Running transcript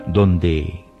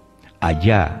donde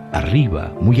allá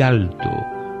arriba, muy alto,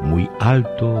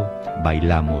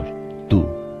 bailamos tú,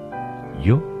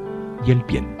 yo y el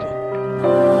viento.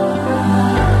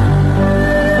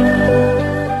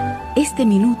 Este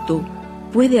minuto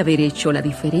puede haber hecho la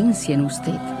diferencia en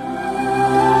usted.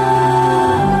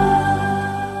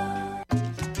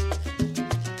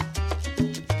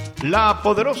 La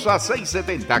poderosa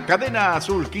 670, Cadena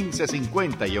Azul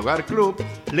 1550 y Hogar Club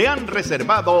le han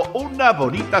reservado una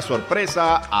bonita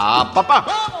sorpresa a papá.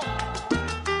 ¡Vamos!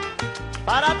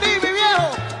 Para ti, mi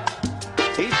viejo,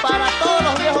 y para todos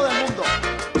los viejos del mundo.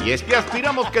 Y es que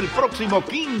aspiramos que el próximo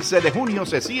 15 de junio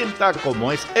se sienta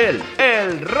como es él,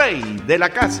 el rey de la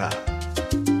casa.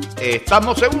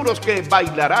 Estamos seguros que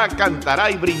bailará, cantará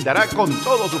y brindará con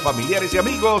todos sus familiares y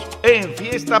amigos en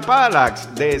Fiesta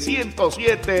Palax de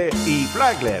 107 y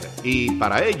Flagler. Y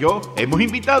para ello hemos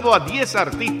invitado a 10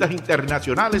 artistas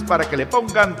internacionales para que le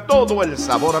pongan todo el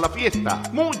sabor a la fiesta.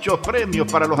 Muchos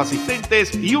premios para los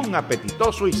asistentes y un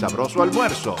apetitoso y sabroso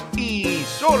almuerzo. Y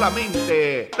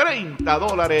solamente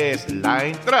 $30 la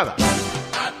entrada.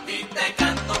 A ti te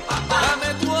canto, papá.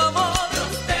 Dame tu amor.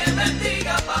 Dios te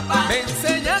bendiga, papá. Me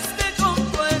enseñaste con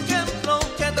tu ejemplo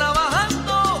que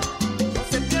trabajando no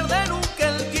se pierde nunca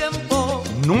el tiempo.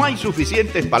 No hay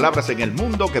suficientes palabras en el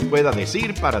mundo que pueda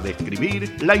decir para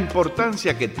describir la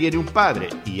importancia que tiene un padre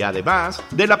y además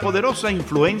de la poderosa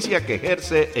influencia que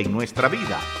ejerce en nuestra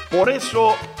vida. Por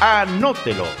eso,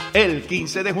 anótelo. El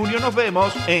 15 de junio nos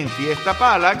vemos en Fiesta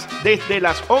Palax desde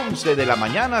las 11 de la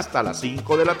mañana hasta las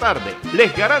 5 de la tarde.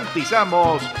 Les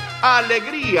garantizamos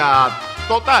alegría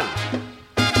total.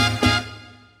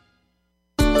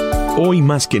 Hoy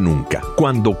más que nunca,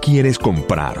 cuando quieres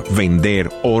comprar, vender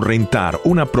o rentar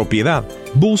una propiedad,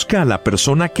 busca a la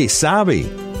persona que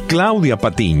sabe. Claudia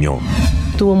Patiño.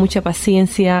 Tuvo mucha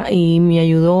paciencia y me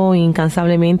ayudó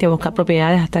incansablemente a buscar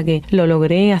propiedades hasta que lo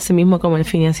logré, así mismo como el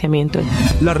financiamiento.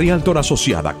 La realtor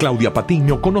asociada Claudia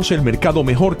Patiño conoce el mercado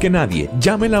mejor que nadie.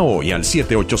 Llámela hoy al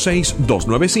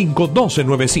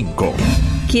 786-295-1295.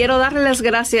 Quiero darle las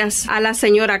gracias a la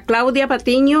señora Claudia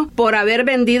Patiño por haber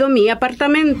vendido mi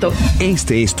apartamento.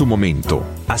 Este es tu momento,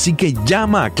 así que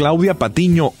llama a Claudia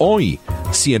Patiño hoy.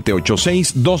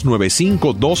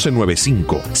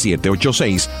 786-295-1295.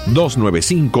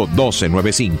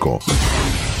 786-295-1295.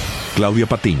 Claudia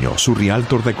Patiño, su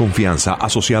realtor de confianza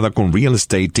asociada con Real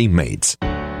Estate Teammates.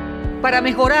 Para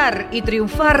mejorar y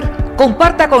triunfar,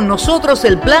 comparta con nosotros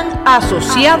el plan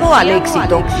Asociado al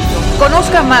Éxito.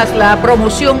 Conozca más la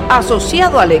promoción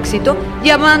Asociado al Éxito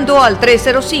llamando al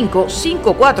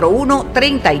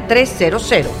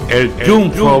 305-541-3300. El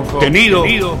triunfo obtenido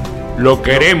lo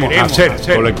queremos hacer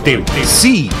colectivo.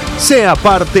 Sí, sea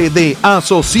parte de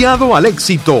Asociado al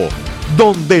Éxito,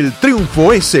 donde el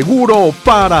triunfo es seguro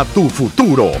para tu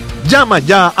futuro. Llama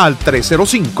ya al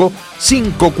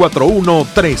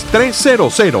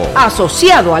 305-541-3300.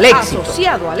 Asociado al Éxito.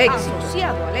 Asociado al éxito.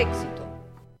 Asociado al Éxito.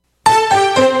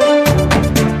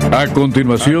 A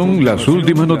continuación, las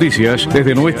últimas noticias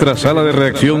desde nuestra sala de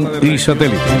redacción y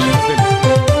satélites.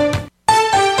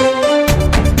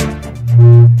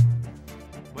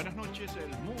 Buenas noches,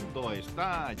 el mundo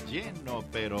está lleno,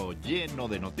 pero lleno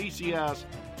de noticias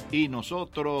y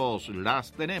nosotros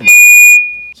las tenemos.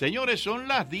 Señores, son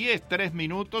las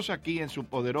 10:03 aquí en su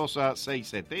poderosa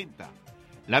 670.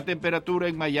 La temperatura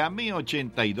en Miami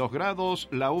 82 grados,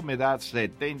 la humedad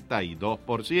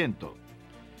 72%.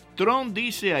 Trump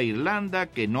dice a Irlanda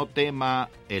que no tema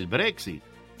el Brexit,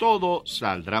 todo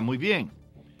saldrá muy bien.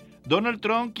 Donald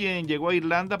Trump, quien llegó a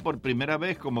Irlanda por primera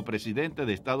vez como presidente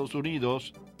de Estados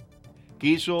Unidos,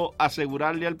 quiso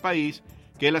asegurarle al país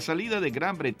que la salida de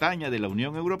Gran Bretaña de la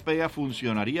Unión Europea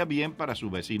funcionaría bien para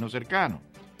su vecino cercano.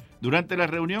 Durante la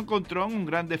reunión con Trump, un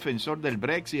gran defensor del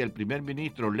Brexit, el primer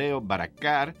ministro Leo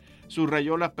Varadkar,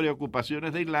 subrayó las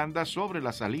preocupaciones de Irlanda sobre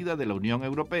la salida de la Unión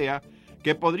Europea,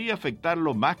 que podría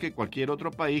afectarlo más que cualquier otro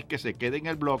país que se quede en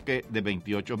el bloque de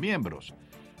 28 miembros.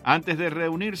 Antes de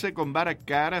reunirse con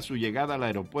Varadkar a su llegada al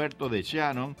aeropuerto de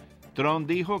Shannon, Trump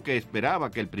dijo que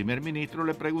esperaba que el primer ministro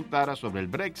le preguntara sobre el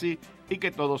Brexit y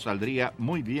que todo saldría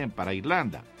muy bien para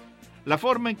Irlanda. La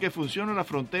forma en que funciona la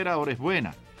frontera ahora es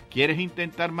buena. Quieres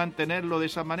intentar mantenerlo de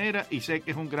esa manera y sé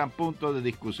que es un gran punto de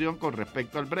discusión con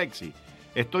respecto al Brexit.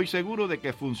 Estoy seguro de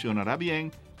que funcionará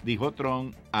bien, dijo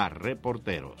Trump a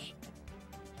reporteros.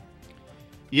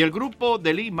 Y el Grupo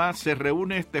de Lima se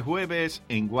reúne este jueves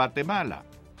en Guatemala.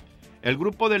 El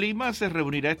Grupo de Lima se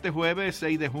reunirá este jueves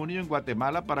 6 de junio en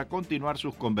Guatemala para continuar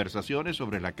sus conversaciones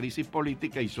sobre la crisis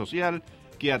política y social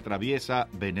que atraviesa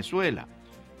Venezuela.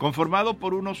 Conformado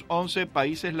por unos 11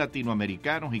 países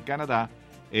latinoamericanos y Canadá,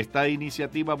 Esta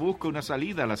iniciativa busca una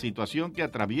salida a la situación que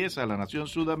atraviesa la nación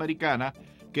sudamericana,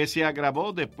 que se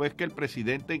agravó después que el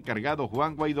presidente encargado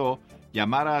Juan Guaidó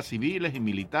llamara a civiles y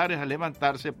militares a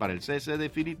levantarse para el cese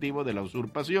definitivo de la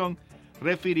usurpación,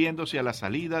 refiriéndose a la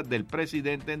salida del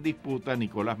presidente en disputa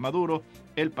Nicolás Maduro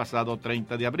el pasado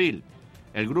 30 de abril.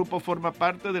 El grupo forma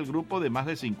parte del grupo de más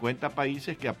de 50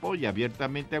 países que apoya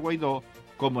abiertamente a Guaidó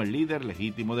como el líder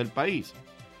legítimo del país.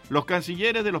 Los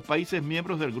cancilleres de los países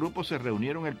miembros del grupo se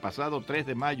reunieron el pasado 3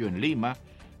 de mayo en Lima,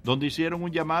 donde hicieron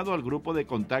un llamado al grupo de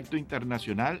contacto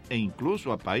internacional e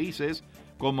incluso a países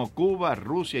como Cuba,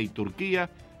 Rusia y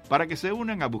Turquía para que se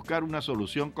unan a buscar una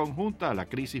solución conjunta a la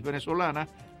crisis venezolana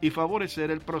y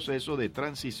favorecer el proceso de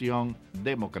transición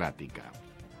democrática.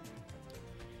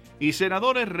 Y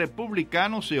senadores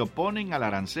republicanos se oponen al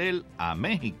arancel a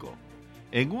México.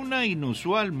 En una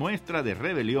inusual muestra de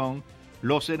rebelión,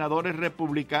 los senadores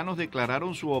republicanos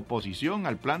declararon su oposición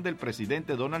al plan del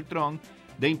presidente Donald Trump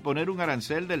de imponer un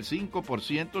arancel del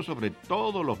 5% sobre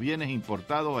todos los bienes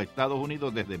importados a Estados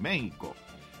Unidos desde México.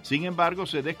 Sin embargo,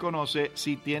 se desconoce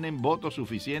si tienen votos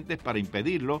suficientes para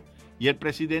impedirlo y el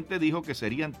presidente dijo que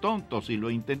serían tontos si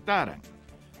lo intentaran.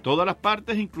 Todas las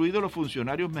partes, incluidos los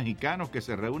funcionarios mexicanos que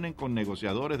se reúnen con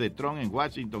negociadores de Trump en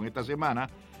Washington esta semana,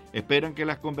 esperan que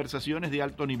las conversaciones de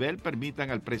alto nivel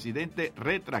permitan al presidente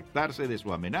retractarse de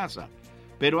su amenaza.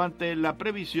 Pero ante la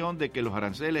previsión de que los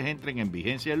aranceles entren en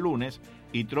vigencia el lunes,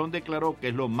 y Trump declaró que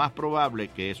es lo más probable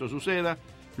que eso suceda,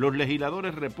 los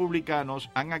legisladores republicanos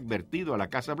han advertido a la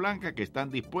Casa Blanca que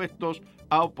están dispuestos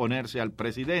a oponerse al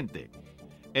presidente.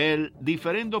 El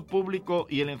diferendo público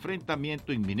y el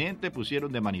enfrentamiento inminente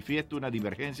pusieron de manifiesto una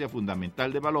divergencia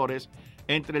fundamental de valores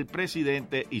entre el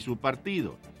presidente y su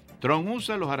partido. Trump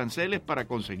usa los aranceles para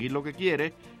conseguir lo que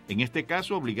quiere, en este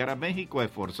caso obligar a México a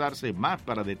esforzarse más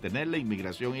para detener la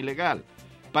inmigración ilegal.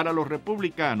 Para los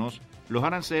republicanos, los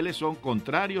aranceles son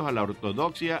contrarios a la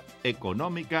ortodoxia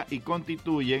económica y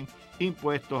constituyen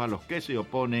impuestos a los que se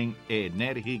oponen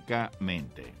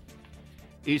enérgicamente.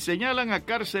 Y señalan a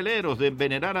carceleros de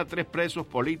envenenar a 3 presos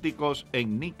políticos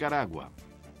en Nicaragua.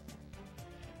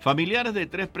 Familiares de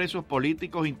 3 presos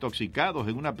políticos intoxicados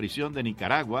en una prisión de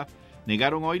Nicaragua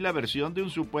negaron hoy la versión de un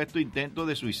supuesto intento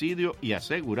de suicidio y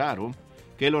aseguraron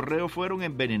que los reos fueron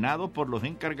envenenados por los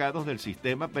encargados del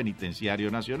sistema penitenciario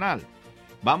nacional.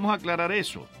 Vamos a aclarar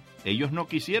eso. Ellos no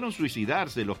quisieron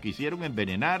suicidarse, los quisieron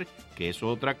envenenar, que es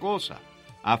otra cosa,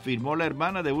 afirmó la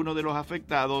hermana de uno de los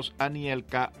afectados,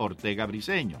 Anielka Ortega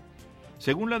Briceño.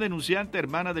 Según la denunciante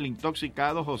hermana del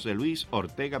intoxicado José Luis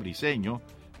Ortega Briceño,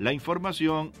 la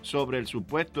información sobre el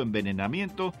supuesto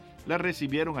envenenamiento la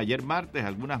recibieron ayer martes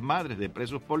algunas madres de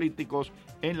presos políticos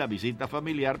en la visita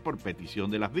familiar por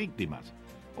petición de las víctimas.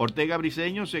 Ortega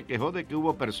Briceño se quejó de que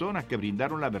hubo personas que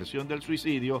brindaron la versión del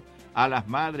suicidio a las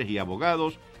madres y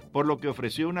abogados, por lo que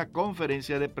ofreció una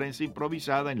conferencia de prensa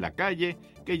improvisada en la calle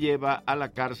que lleva a la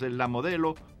cárcel La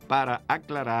Modelo para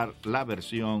aclarar la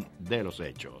versión de los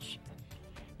hechos.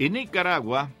 Y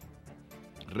Nicaragua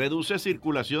reduce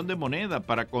circulación de moneda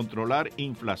para controlar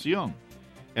inflación.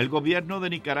 El gobierno de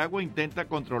Nicaragua intenta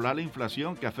controlar la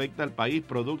inflación que afecta al país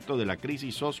producto de la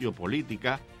crisis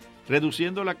sociopolítica,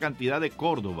 reduciendo la cantidad de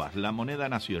córdobas, la moneda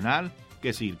nacional,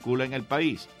 que circula en el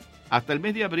país. Hasta el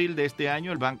mes de abril de este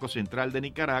año, el Banco Central de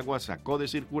Nicaragua sacó de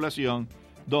circulación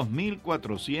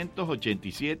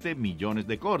 2.487 millones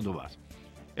de córdobas.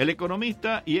 El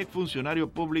economista y exfuncionario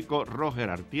público Roger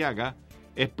Arteaga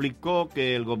explicó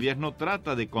que el gobierno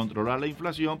trata de controlar la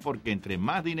inflación porque entre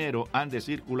más dinero ande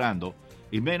circulando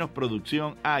y menos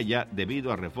producción haya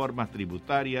debido a reformas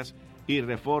tributarias y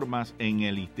reformas en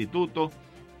el instituto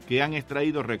que han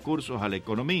extraído recursos a la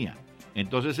economía.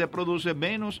 Entonces se produce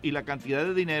menos y la cantidad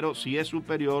de dinero, si es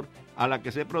superior a la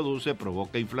que se produce,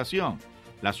 provoca inflación,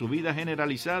 la subida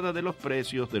generalizada de los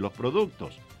precios de los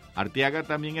productos. Arteaga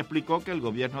también explicó que el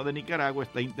gobierno de Nicaragua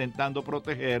está intentando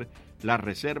proteger las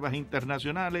reservas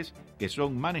internacionales que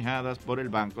son manejadas por el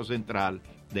Banco Central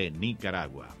de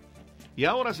Nicaragua. Y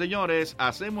ahora, señores,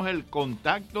 hacemos el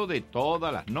contacto de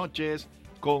todas las noches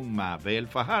con Mabel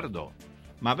Fajardo.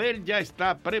 Mabel ya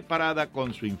está preparada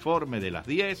con su informe de las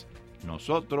 10.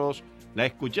 Nosotros la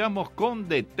escuchamos con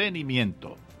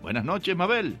detenimiento. Buenas noches,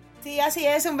 Mabel. Sí, así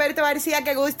es, Humberto García,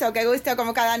 qué gusto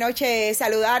como cada noche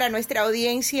saludar a nuestra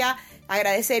audiencia,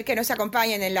 agradecer que nos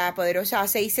acompañen en la poderosa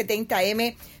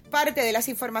 670M. Parte de las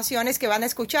informaciones que van a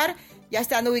escuchar ya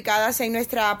están ubicadas en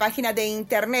nuestra página de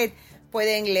internet.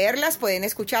 Pueden leerlas, pueden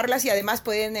escucharlas y además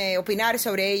pueden opinar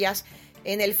sobre ellas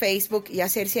en el Facebook y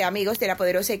hacerse amigos de la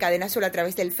poderosa Cadena Azul a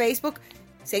través del Facebook,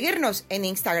 seguirnos en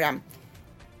Instagram.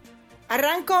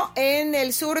 Arranco en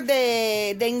el sur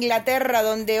de Inglaterra,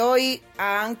 donde hoy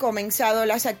han comenzado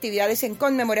las actividades en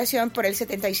conmemoración por el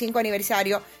 75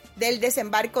 aniversario del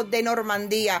desembarco de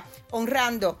Normandía,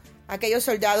 honrando a aquellos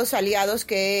soldados aliados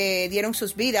que dieron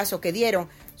sus vidas o que dieron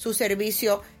su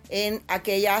servicio en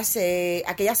aquellas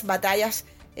batallas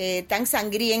tan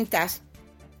sangrientas.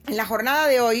 En la jornada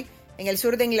de hoy, en el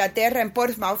sur de Inglaterra, en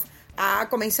Portsmouth, ha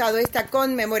comenzado esta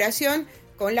conmemoración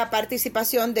con la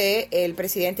participación del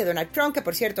presidente Donald Trump, que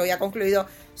por cierto hoy ha concluido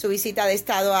su visita de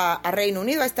Estado a Reino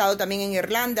Unido, ha estado también en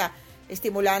Irlanda,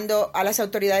 estimulando a las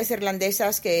autoridades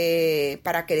irlandesas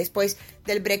para que después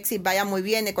del Brexit vaya muy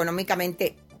bien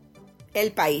económicamente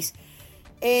el país.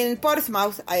 En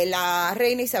Portsmouth, la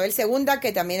reina Isabel II,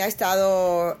 que también ha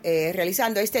estado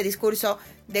realizando este discurso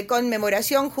de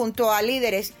conmemoración junto a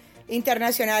líderes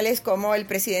internacionales como el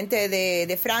presidente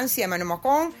de Francia, Emmanuel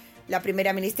Macron, la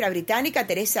primera ministra británica,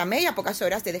 Theresa May, a pocas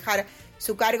horas de dejar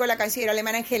su cargo, la canciller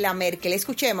alemana Angela Merkel.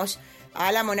 Escuchemos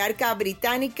a la monarca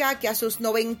británica que a sus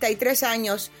 93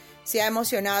 años se ha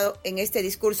emocionado en este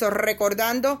discurso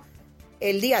recordando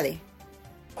el día de.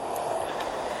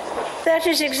 That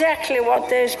is exactly what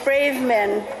those brave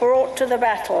men brought to the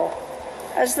battle,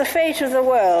 as the fate of the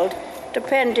world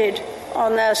depended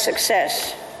on their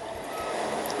success.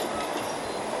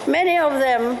 Many of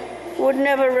them would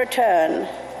never return,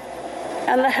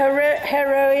 and the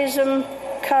heroism,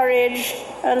 courage,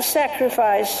 and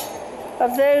sacrifice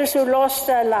of those who lost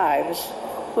their lives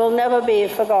will never be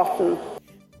forgotten.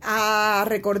 Ha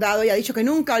recordado y ha dicho que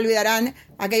nunca olvidarán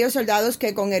a aquellos soldados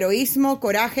que con heroísmo,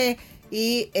 coraje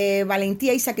y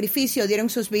valentía y sacrificio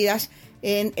dieron sus vidas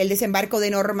en el desembarco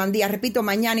de Normandía. Repito,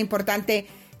 mañana importante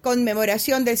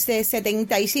conmemoración de este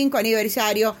 75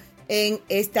 aniversario en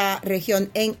esta región,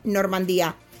 en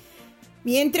Normandía.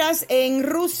 Mientras en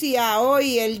Rusia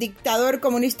hoy el dictador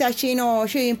comunista chino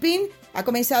Xi Jinping ha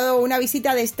comenzado una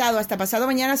visita de Estado hasta pasado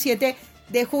mañana 7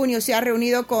 de junio. Se ha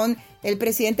reunido con el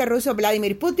presidente ruso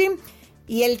Vladimir Putin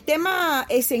y el tema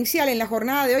esencial en la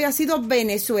jornada de hoy ha sido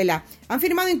Venezuela. Han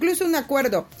firmado incluso un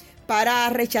acuerdo para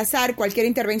rechazar cualquier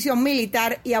intervención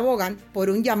militar y abogan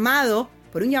por un llamado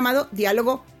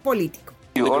diálogo político.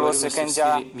 与俄罗斯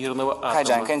开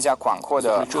展更加广阔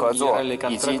的合作，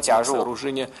以及加入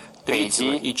北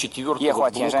极液化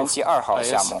天然气2号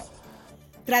项目。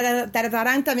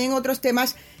 Tratarán también otros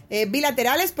temas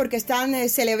bilaterales porque están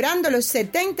celebrando los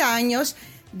 70 años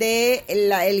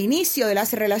del inicio de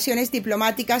las relaciones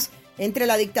diplomáticas entre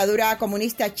la dictadura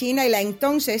comunista china y la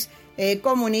entonces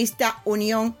comunista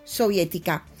Unión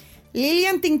Soviética.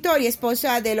 Lilian Tintori,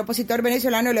 esposa del opositor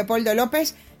venezolano Leopoldo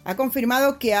López, ha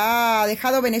confirmado que ha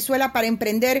dejado Venezuela para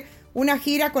emprender una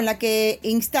gira con la que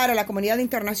instar a la comunidad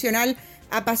internacional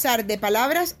a pasar de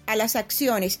palabras a las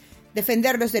acciones,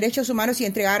 defender los derechos humanos y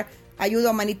entregar ayuda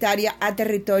humanitaria a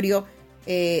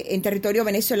en territorio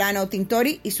venezolano.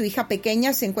 Tintori y su hija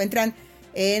pequeña se encuentran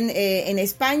en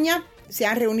España. Se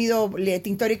han reunido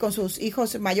Tintori con sus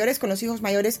hijos mayores, con los hijos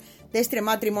mayores de este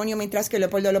matrimonio, mientras que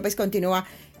Leopoldo López continúa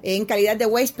en calidad de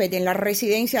huésped en la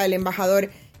residencia del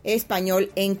embajador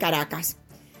español en Caracas.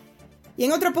 Y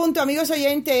en otro punto, amigos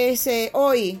oyentes,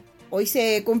 hoy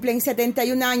se cumplen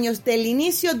 71 años del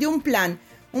inicio de un plan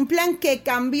que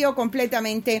cambió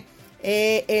completamente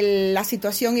la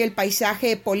situación y el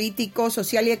paisaje político,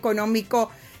 social y económico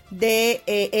de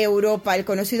Europa, el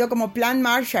conocido como Plan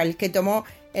Marshall, que tomó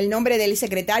el nombre del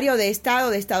secretario de Estado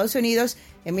de Estados Unidos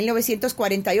en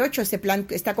 1948. Este plan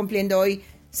está cumpliendo hoy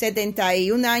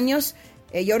 71 años.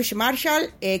 George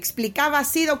Marshall explicaba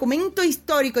así, documento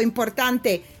histórico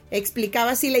importante,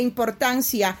 explicaba así la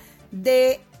importancia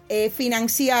de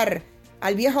financiar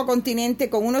al viejo continente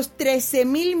con unos $13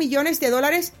 mil millones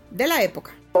de la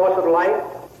época.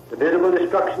 The visible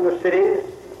destruction of cities,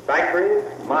 factories,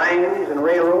 mines, and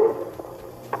railroads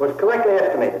was correctly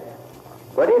estimated,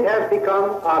 but it has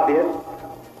become obvious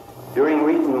during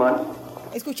recent months.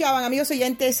 Escuchaban, amigos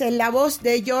oyentes, la voz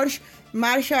de George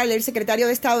Marshall, el secretario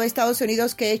de Estado de Estados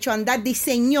Unidos, que hecho andar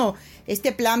diseñó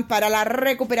este plan para la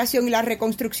recuperación y la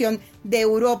reconstrucción de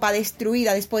Europa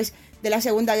destruida después de la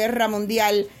Segunda Guerra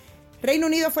Mundial. Reino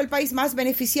Unido fue el país más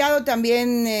beneficiado,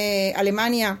 también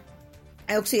Alemania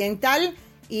Occidental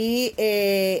y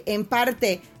en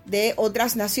parte de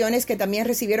otras naciones que también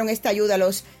recibieron esta ayuda.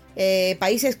 Los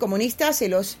países comunistas,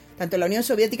 tanto la Unión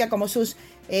Soviética como sus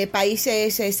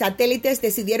países satélites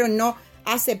decidieron no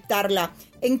aceptarla.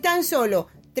 En tan solo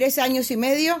 3 años y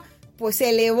medio, pues se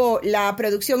elevó la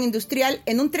producción industrial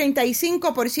en un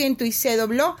 35% y se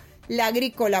dobló la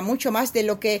agrícola, mucho más de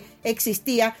lo que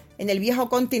existía en el viejo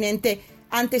continente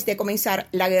antes de comenzar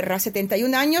la guerra.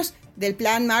 71 años del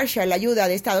Plan Marshall, la ayuda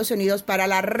de Estados Unidos para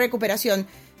la recuperación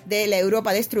de la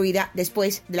Europa destruida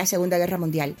después de la Segunda Guerra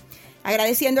Mundial.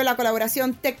 Agradeciendo la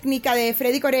colaboración técnica de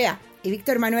Freddy Corea y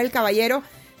Víctor Manuel Caballero,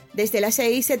 desde las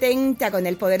 6:70 con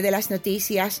el poder de las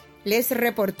noticias, les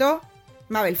reportó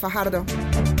Mabel Fajardo.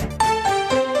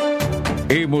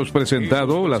 Hemos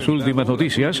presentado las últimas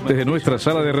noticias desde nuestra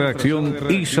sala de redacción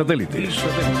y satélites.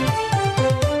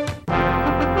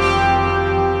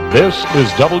 This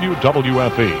is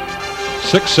WWFE,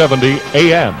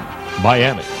 670 AM,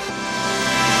 Miami.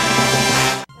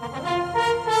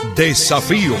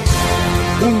 Desafío.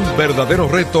 Un verdadero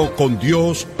reto con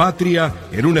Dios, patria,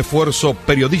 en un esfuerzo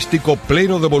periodístico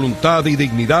pleno de voluntad y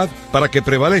dignidad para que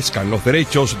prevalezcan los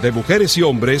derechos de mujeres y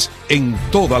hombres en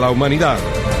toda la humanidad.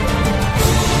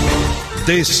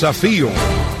 Desafío.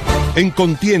 En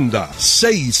contienda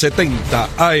 670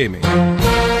 AM.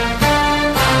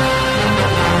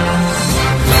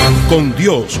 Con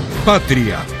Dios,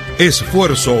 patria,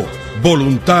 esfuerzo,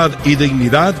 voluntad y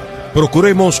dignidad,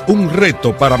 procuremos un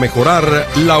reto para mejorar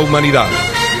la humanidad.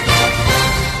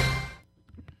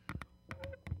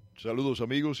 Saludos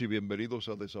amigos y bienvenidos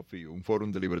a Desafío, un foro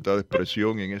de libertad de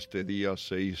expresión en este día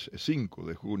 5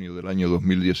 de junio del año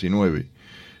 2019.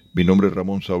 Mi nombre es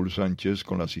Ramon Saul Sanchez,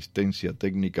 con la asistencia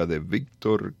técnica de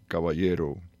Víctor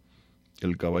Caballero,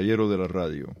 el caballero de la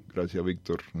radio. Gracias,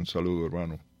 Víctor. Un saludo,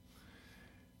 hermano.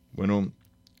 Bueno,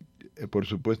 por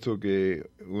supuesto que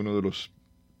uno de los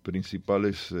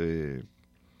principales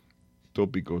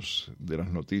tópicos de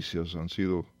las noticias ha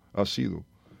sido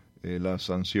las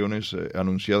sanciones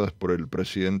anunciadas por el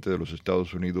presidente de los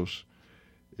Estados Unidos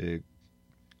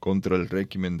contra el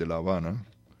régimen de La Habana.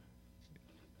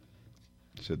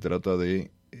 Se trata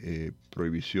de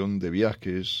prohibición de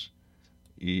viajes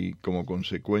y, como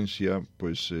consecuencia,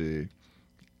 pues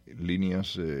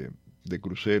líneas de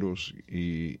cruceros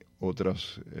y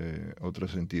otras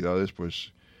entidades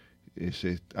pues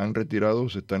se han retirado,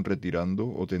 se están retirando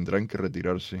o tendrán que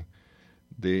retirarse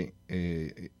de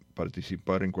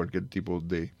participar en cualquier tipo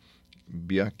de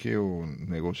viaje o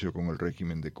negocio con el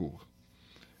régimen de Cuba.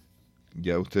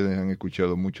 Ya ustedes han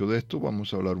escuchado mucho de esto,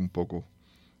 vamos a hablar un poco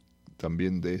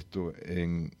también de esto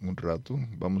en un rato.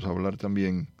 Vamos a hablar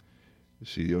también,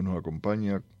 si Dios nos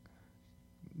acompaña,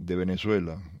 de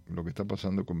Venezuela, lo que está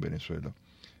pasando con Venezuela.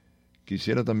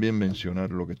 Quisiera también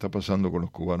mencionar lo que está pasando con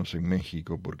los cubanos en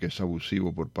México, porque es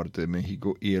abusivo por parte de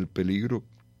México, y el peligro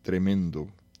tremendo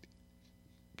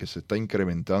que se está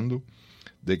incrementando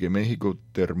de que México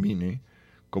termine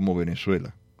como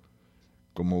Venezuela,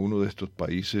 como uno de estos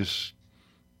países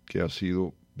que ha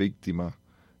sido víctima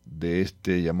de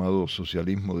este llamado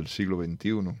socialismo del siglo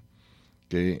XXI,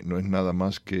 que no es nada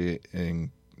más que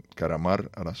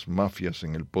encaramar a las mafias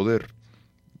en el poder,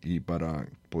 y para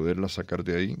poderlas sacar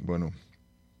de ahí, bueno,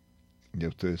 ya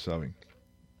ustedes saben,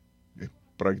 es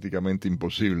prácticamente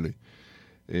imposible.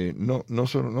 No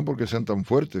porque sean tan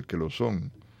fuertes, que lo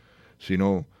son,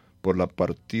 sino por la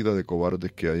partida de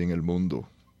cobardes que hay en el mundo,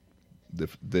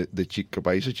 de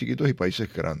países chiquitos y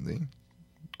países grandes,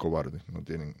 cobardes,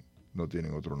 no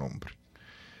tienen otro nombre.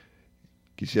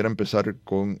 Quisiera empezar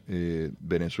con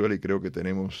Venezuela, y creo que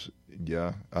tenemos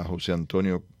ya a José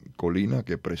Antonio Colina,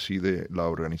 que preside la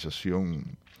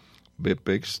organización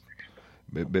BPEX.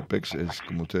 BPEX es,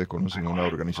 como ustedes conocen, una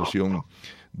organización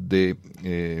de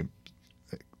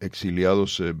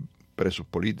exiliados, presos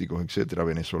políticos, etcétera,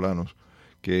 venezolanos,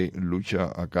 que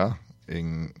lucha acá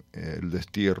en el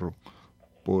destierro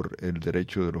por el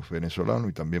derecho de los venezolanos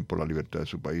y también por la libertad de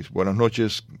su país. Buenas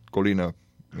noches, Colina.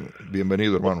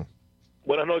 Bienvenido, hermano.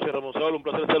 Buenas noches, Ramon Saul. Un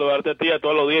placer saludarte a ti y a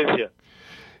toda la audiencia.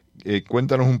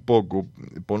 Cuéntanos un poco,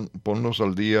 ponnos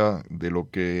al día de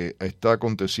lo que está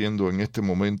aconteciendo en este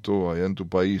momento allá en tu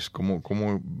país.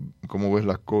 ¿Cómo ves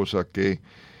las cosas? Que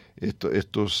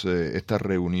esta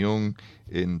reunión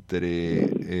entre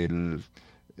el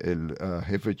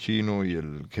jefe chino y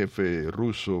el jefe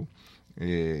ruso,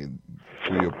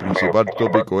 cuyo principal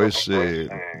tópico es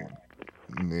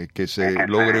que se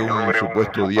logre un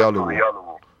supuesto diálogo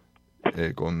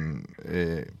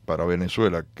para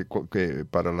Venezuela, que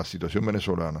para la situación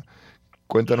venezolana.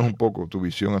 Cuéntanos un poco tu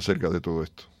visión acerca de todo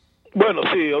esto. Bueno,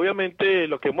 sí, obviamente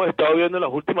lo que hemos estado viendo en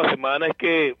las últimas semanas es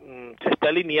que se está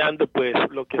alineando pues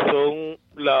lo que son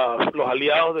los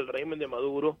aliados del régimen de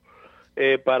Maduro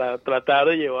para tratar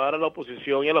de llevar a la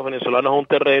oposición y a los venezolanos a un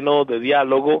terreno de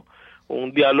diálogo,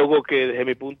 un diálogo que desde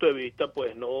mi punto de vista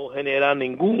pues no genera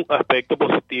ningún aspecto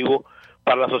positivo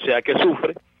para la sociedad que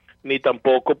sufre, ni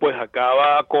tampoco pues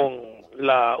acaba con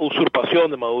la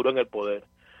usurpación de Maduro en el poder.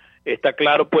 Está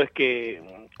claro pues que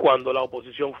cuando la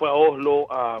oposición fue a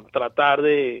Oslo a tratar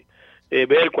de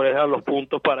ver cuáles eran los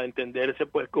puntos para entenderse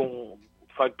pues con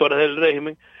factores del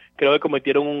régimen, creo que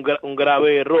cometieron un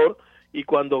grave error. Y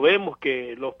cuando vemos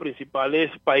que los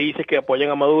principales países que apoyan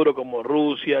a Maduro, como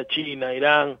Rusia, China,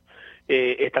 Irán,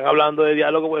 están hablando de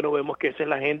diálogo, bueno, vemos que esa es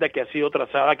la agenda que ha sido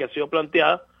trazada, que ha sido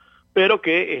planteada, pero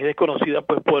que es desconocida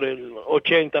pues por el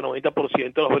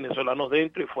 80-90% de los venezolanos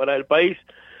dentro y fuera del país.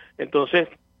 Entonces,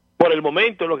 por el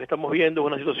momento lo que estamos viendo es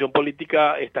una situación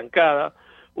política estancada,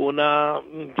 una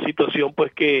situación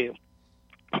pues que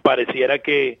pareciera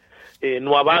que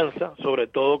no avanza, sobre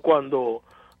todo cuando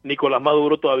Nicolás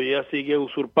Maduro todavía sigue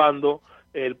usurpando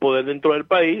el poder dentro del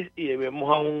país, y vemos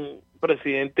a un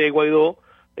presidente Guaidó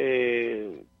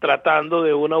tratando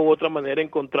de una u otra manera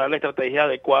encontrar la estrategia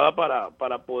adecuada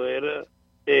para poder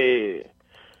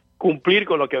cumplir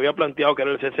con lo que había planteado, que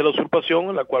era el cese de la usurpación,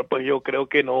 en la cual pues yo creo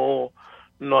que no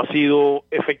ha sido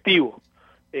efectivo.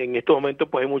 En estos momentos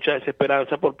pues hay mucha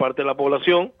desesperanza por parte de la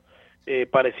población,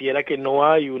 pareciera que no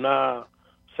hay una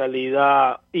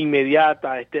salida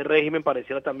inmediata a este régimen,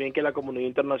 pareciera también que la comunidad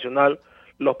internacional,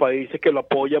 los países que lo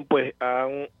apoyan pues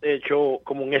han hecho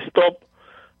como un stop,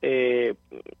 se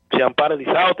han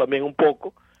paralizado también un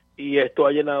poco, y esto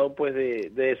ha llenado pues de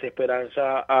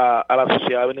desesperanza a la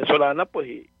sociedad venezolana, pues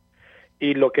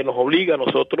y lo que nos obliga a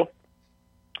nosotros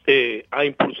a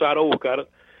impulsar o buscar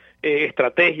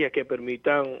estrategias que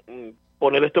permitan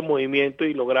poner esto en movimiento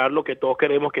y lograr lo que todos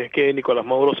queremos, que es que Nicolás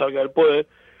Maduro salga del poder,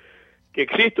 que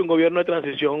existe un gobierno de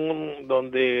transición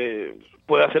donde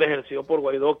pueda ser ejercido por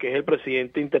Guaidó, que es el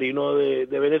presidente interino de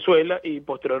Venezuela, y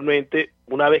posteriormente,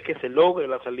 una vez que se logre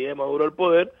la salida de Maduro al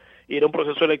poder, ir a un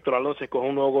proceso electoral donde se escoja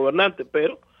un nuevo gobernante.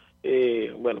 Pero,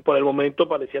 bueno, por el momento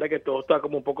pareciera que todo está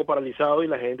como un poco paralizado y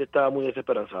la gente está muy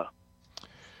desesperanzada.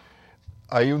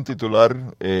 Hay un titular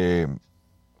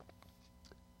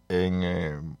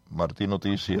en Martín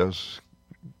Noticias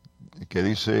que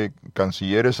dice: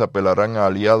 cancilleres apelarán a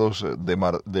aliados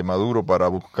de Maduro para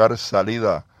buscar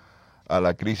salida a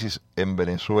la crisis en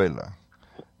Venezuela.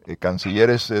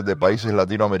 Cancilleres de países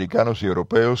latinoamericanos y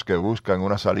europeos que buscan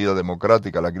una salida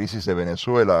democrática a la crisis de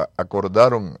Venezuela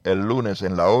acordaron el lunes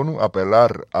en la ONU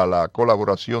apelar a la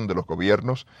colaboración de los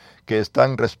gobiernos que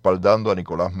están respaldando a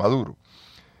Nicolás Maduro.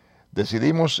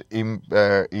 Decidimos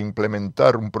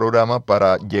implementar un programa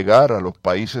para llegar a los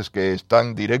países que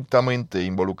están directamente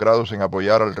involucrados en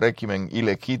apoyar al régimen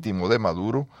ilegítimo de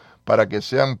Maduro para que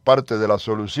sean parte de la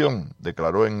solución,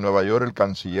 declaró en Nueva York el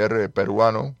canciller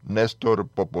peruano Néstor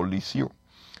Popolicio.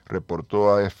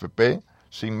 Reportó a AFP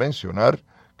sin mencionar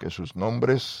que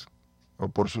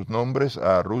por sus nombres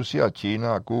a Rusia, a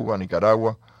China, a Cuba, a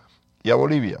Nicaragua y a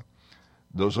Bolivia.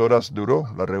 2 horas duró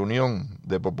la reunión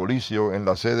de Popolicio en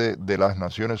la sede de las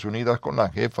Naciones Unidas con la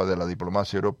jefa de la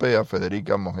diplomacia europea,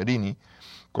 Federica Mogherini,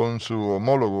 con su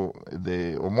homólogos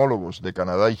de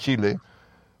Canadá y Chile,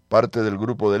 parte del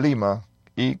Grupo de Lima,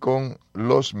 y con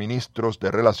los ministros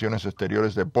de Relaciones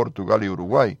Exteriores de Portugal y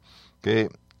Uruguay, que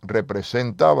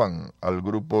representaban al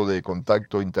Grupo de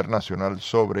Contacto Internacional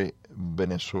sobre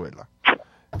Venezuela.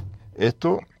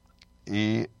 Esto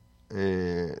y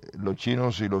los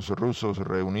chinos y los rusos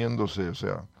reuniéndose, o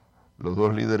sea, los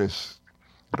dos líderes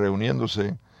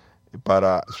reuniéndose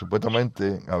para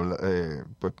supuestamente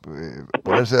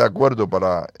ponerse de acuerdo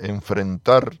para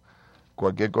enfrentar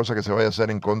cualquier cosa que se vaya a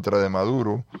hacer en contra de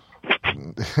Maduro.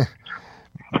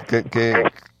 ¿Qué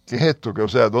es esto? O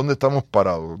sea, ¿dónde estamos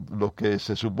parados? Los que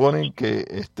se suponen que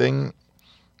estén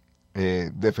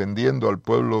defendiendo al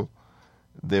pueblo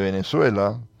de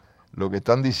Venezuela, lo que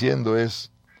están diciendo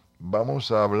es: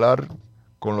 vamos a hablar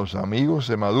con los amigos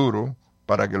de Maduro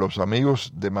para que los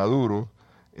amigos de Maduro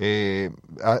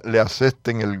le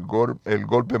acepten el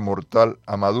golpe mortal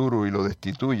a Maduro y lo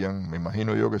destituyan. Me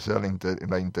imagino yo que sea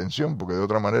la intención, porque de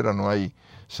otra manera no hay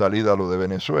salida a lo de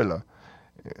Venezuela.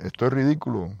 Esto es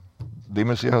ridículo.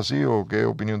 Dime si es así o qué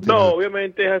opinión tienes. No,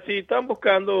 obviamente es así. Están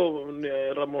buscando,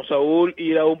 Ramón Saúl,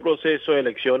 ir a un proceso de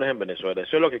elecciones en Venezuela.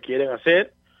 Eso es lo que quieren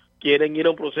hacer. Quieren ir a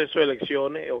un proceso de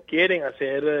elecciones o quieren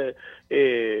hacer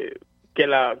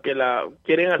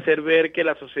quieren hacer ver que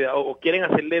la sociedad, o quieren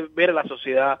hacerle ver a la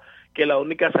sociedad que la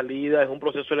única salida es un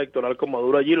proceso electoral con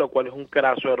Maduro allí, lo cual es un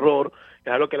craso error,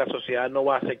 es algo que la sociedad no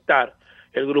va a aceptar.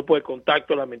 El grupo de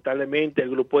contacto, lamentablemente, el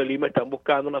grupo de Lima están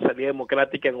buscando una salida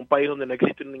democrática en un país donde no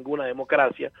existe ninguna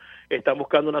democracia, están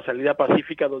buscando una salida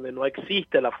pacífica donde no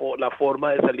existe la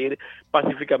forma de salir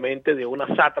pacíficamente de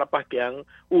unas sátrapas que han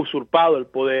usurpado el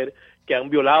poder, que han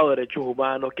violado derechos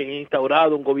humanos, que han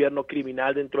instaurado un gobierno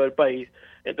criminal dentro del país.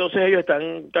 Entonces ellos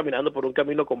están caminando por un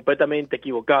camino completamente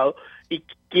equivocado y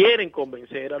quieren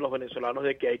convencer a los venezolanos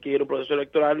de que hay que ir a un proceso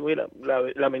electoral. Mira,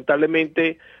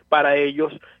 lamentablemente para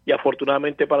ellos y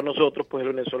afortunadamente para nosotros, pues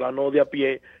el venezolano de a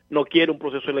pie no quiere un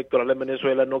proceso electoral en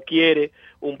Venezuela, no quiere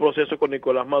un proceso con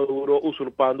Nicolás Maduro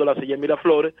usurpando la silla en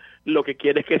Miraflores. Lo que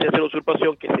quiere es que se hace la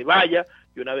usurpación, que se vaya,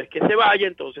 y una vez que se vaya,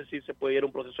 entonces sí se puede ir a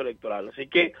un proceso electoral. Así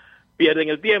que pierden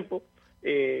el tiempo.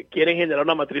 Quieren generar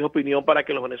una matriz de opinión para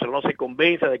que los venezolanos se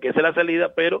convenzan de que esa es la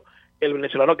salida, pero el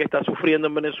venezolano que está sufriendo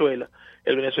en Venezuela,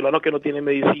 el venezolano que no tiene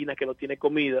medicina, que no tiene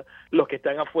comida, los que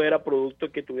están afuera,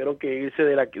 producto que tuvieron que irse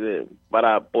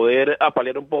para poder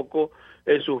apalear un poco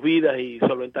sus vidas y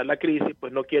solventar la crisis,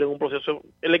 pues no quieren un proceso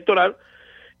electoral,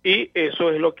 y eso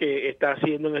es lo que está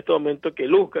haciendo en este momento que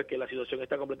luzca que la situación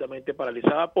está completamente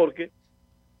paralizada, porque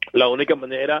la única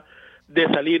manera de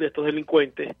salir de estos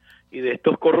delincuentes y de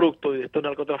estos corruptos y de estos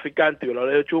narcotraficantes y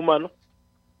violadores de derechos humanos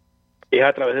es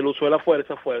a través del uso de la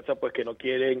fuerza pues que no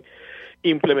quieren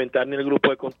implementar ni el grupo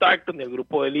de contacto, ni el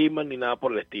grupo de Lima, ni nada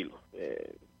por el estilo.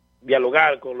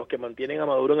 Dialogar con los que mantienen a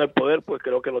Maduro en el poder, pues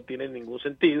creo que no tiene ningún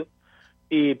sentido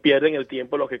y pierden el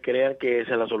tiempo los que crean que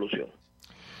esa es la solución.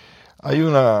 Hay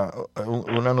una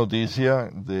noticia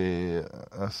de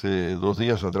hace 2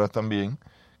 días atrás también,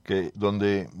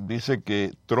 donde dice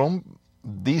que Trump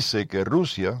dice que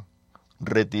Rusia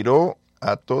retiró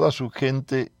a toda su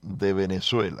gente de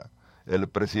Venezuela. El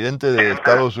presidente de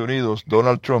Estados Unidos,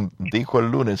 Donald Trump, dijo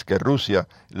el lunes que Rusia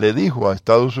le dijo a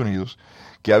Estados Unidos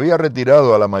que había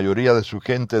retirado a la mayoría de su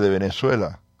gente de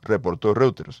Venezuela, reportó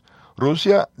Reuters.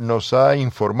 Rusia nos ha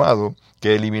informado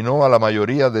que eliminó a la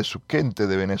mayoría de su gente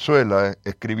de Venezuela,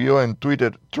 escribió en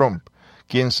Twitter Trump,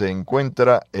 quien se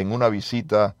encuentra en una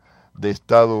visita de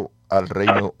Estado al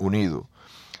Reino Unido.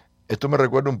 Esto me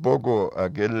recuerda un poco a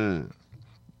aquel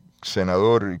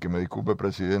senador, y que me disculpe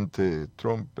presidente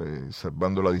Trump,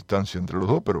 salvando la distancia entre los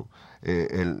dos, pero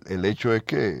el hecho es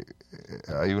que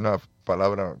hay una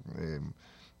palabra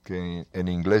que en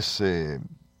inglés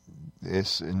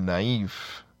es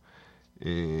naif.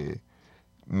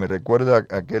 Me recuerda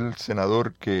a aquel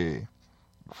senador que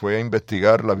fue a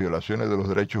investigar las violaciones de los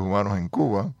derechos humanos en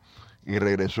Cuba y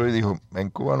regresó y dijo, en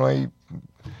Cuba no hay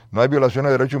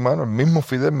violaciones de derechos humanos. El mismo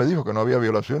Fidel me dijo que no había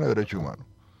violaciones de derechos humanos.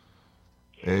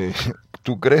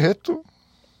 ¿Tú crees esto?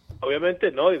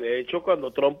 Obviamente no, y de hecho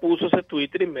cuando Trump puso ese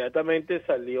Twitter inmediatamente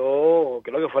salió,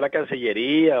 creo que fue la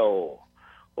Cancillería o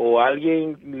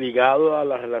alguien ligado a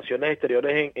las relaciones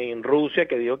exteriores en Rusia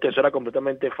que dijo que eso era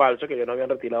completamente falso, que ellos no habían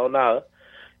retirado nada.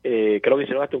 Creo que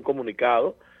hicieron hasta un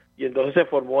comunicado y entonces se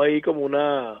formó ahí como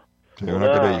una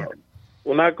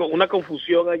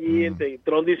confusión allí entre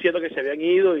Trump diciendo que se habían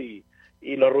ido y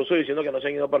los rusos diciendo que no se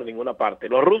han ido para ninguna parte.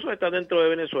 Los rusos están dentro de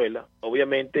Venezuela,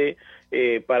 obviamente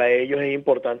para ellos es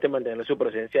importante mantener su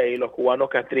presencia ahí. Los cubanos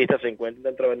castristas se encuentran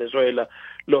dentro de Venezuela,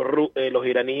 los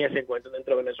iraníes se encuentran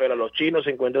dentro de Venezuela, los chinos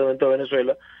se encuentran dentro de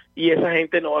Venezuela, y esa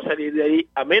gente no va a salir de ahí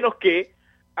a menos que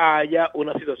haya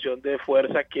una situación de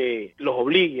fuerza que los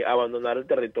obligue a abandonar el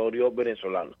territorio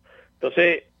venezolano.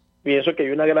 Entonces, pienso que hay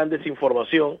una gran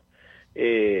desinformación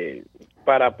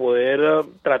para poder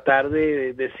tratar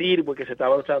de decir porque se está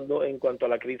avanzando en cuanto a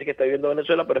la crisis que está viviendo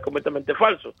Venezuela, pero es completamente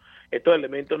falso. Estos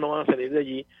elementos no van a salir de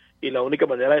allí y la única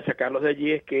manera de sacarlos de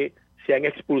allí es que se han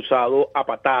expulsado a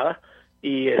patadas,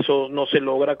 y eso no se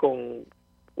logra con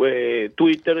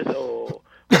Twitter o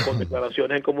con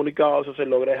declaraciones en comunicados, eso se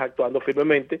logra es actuando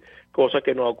firmemente, cosa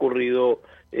que no ha ocurrido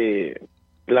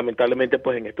lamentablemente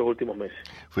pues en estos últimos meses.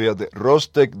 Fíjate,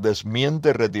 Rostec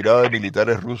desmiente retirada de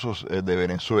militares rusos de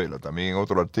Venezuela. También en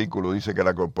otro artículo dice que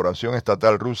la corporación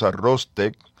estatal rusa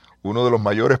Rostec, uno de los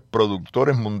mayores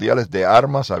productores mundiales de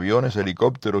armas, aviones,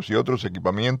 helicópteros y otros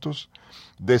equipamientos,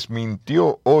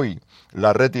 desmintió hoy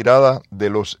la retirada de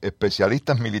los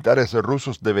especialistas militares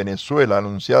rusos de Venezuela,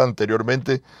 anunciada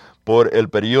anteriormente por el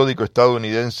periódico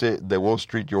estadounidense The Wall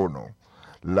Street Journal.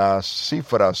 Las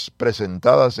cifras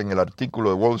presentadas en el artículo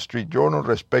de Wall Street Journal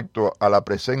respecto a la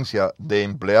presencia de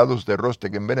empleados de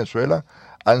Rostec en Venezuela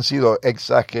han sido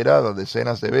exageradas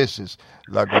decenas de veces.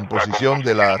 La composición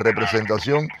de la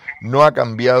representación no ha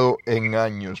cambiado en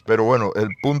años. Pero bueno, el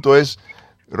punto es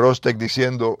Rostec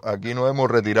diciendo, aquí no hemos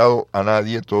retirado a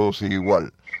nadie, todo sigue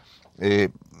igual.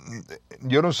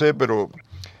 Yo no sé, pero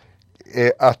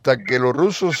hasta que los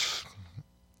rusos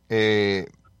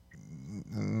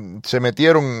se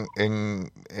metieron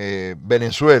en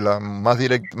Venezuela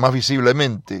más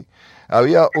visiblemente,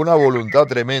 había una voluntad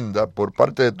tremenda por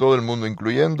parte de todo el mundo,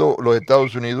 incluyendo los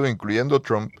Estados Unidos, incluyendo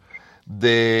Trump,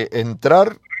 de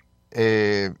entrar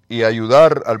y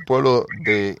ayudar al pueblo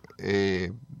de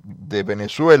de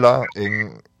Venezuela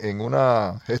en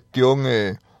una gestión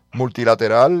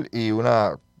multilateral y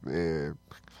una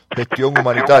gestión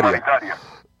humanitaria.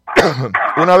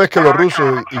 Una vez que los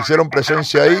rusos hicieron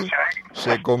presencia ahí,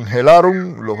 se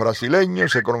congelaron los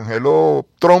brasileños, se congeló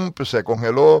Trump, se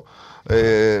congeló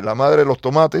la madre de los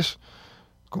tomates,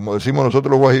 como decimos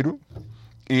nosotros los guajiros,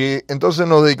 y entonces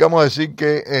nos dedicamos a decir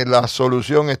que la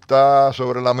solución está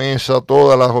sobre la mesa,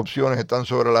 todas las opciones están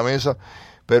sobre la mesa,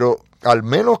 pero al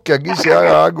menos que aquí se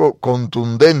haga algo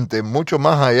contundente, mucho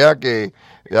más allá que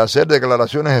hacer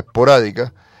declaraciones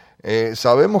esporádicas.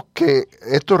 Sabemos que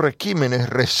estos regímenes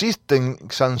resisten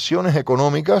sanciones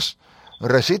económicas,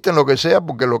 resisten lo que sea,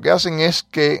 porque lo que hacen es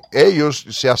que ellos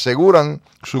se aseguran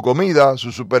su comida,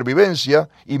 su supervivencia,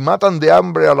 y matan de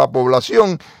hambre a la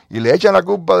población y le echan la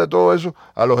culpa de todo eso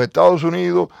a los Estados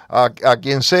Unidos, a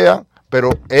quien sea, pero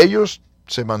ellos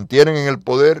se mantienen en el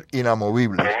poder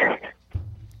inamovibles.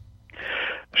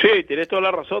 Sí, tienes toda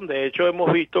la razón. De hecho,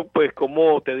 hemos visto, pues,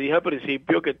 como te dije al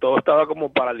principio, que todo estaba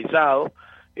como paralizado,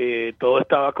 todo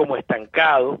estaba como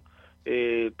estancado,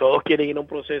 todos quieren ir a un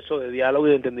proceso de diálogo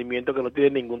y de entendimiento que no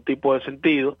tiene ningún tipo de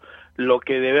sentido. Lo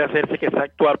que debe hacerse es que es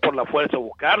actuar por la fuerza,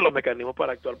 buscar los mecanismos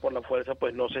para actuar por la fuerza,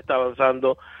 pues no se está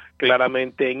avanzando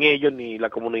claramente en ello, ni la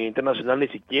comunidad internacional, ni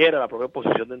siquiera la propia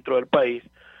oposición dentro del país.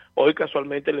 Hoy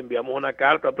casualmente le enviamos una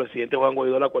carta al presidente Juan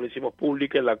Guaidó, la cual hicimos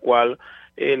pública, en la cual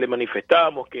le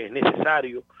manifestábamos que es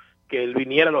necesario que él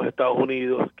viniera a los Estados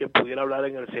Unidos, que pudiera hablar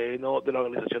en el seno de la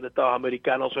Organización de Estados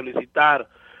Americanos, solicitar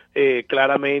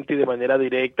claramente y de manera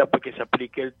directa pues que se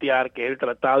aplique el TIAR, que es el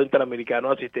Tratado Interamericano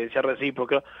de Asistencia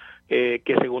Recíproca,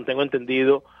 que según tengo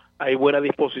entendido hay buena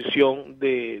disposición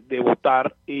de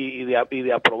votar y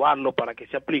de aprobarlo para que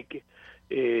se aplique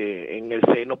en el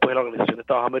seno pues de la Organización de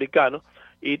Estados Americanos.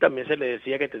 Y también se le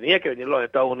decía que tenía que venir a los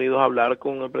Estados Unidos a hablar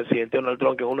con el presidente Donald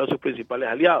Trump, que es uno de sus principales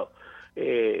aliados.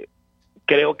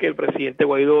 Creo que el presidente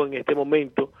Guaidó en este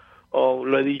momento,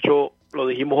 lo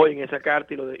dijimos hoy en esa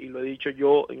carta y lo he dicho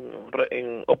yo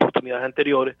en oportunidades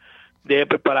anteriores, debe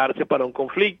prepararse para un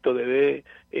conflicto, debe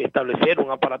establecer un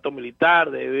aparato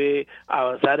militar, debe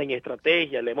avanzar en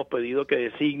estrategia. Le hemos pedido que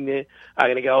designe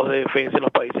agregados de defensa en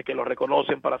los países que los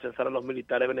reconocen para censar a los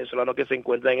militares venezolanos que se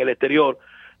encuentran en el exterior.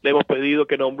 Le hemos pedido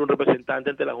que nombre un representante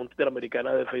ante la Junta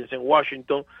Interamericana de Defensa en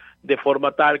Washington, de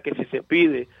forma tal que si se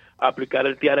pide aplicar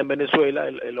el TIAR en Venezuela,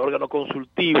 el órgano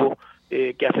consultivo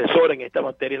que asesora en esta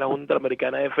materia es la Junta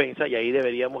Interamericana de Defensa, y ahí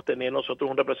deberíamos tener nosotros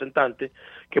un representante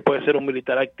que puede ser un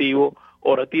militar activo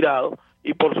o retirado,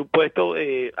 y por supuesto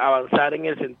avanzar en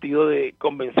el sentido de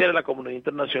convencer a la comunidad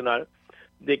internacional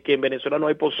de que en Venezuela no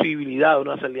hay posibilidad de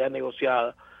una salida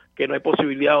negociada, que no hay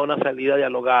posibilidad de una salida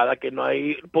dialogada, que no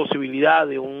hay posibilidad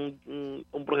de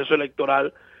un proceso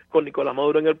electoral con Nicolás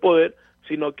Maduro en el poder,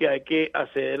 sino que hay que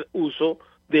hacer uso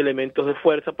de elementos de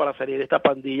fuerza para salir de esta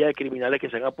pandilla de criminales que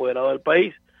se han apoderado del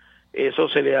país. Eso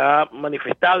se le ha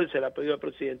manifestado y se le ha pedido al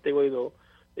presidente Guaidó,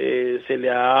 se le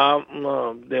ha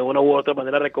de una u otra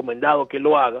manera recomendado que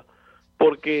lo haga,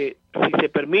 porque si se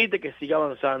permite que siga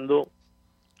avanzando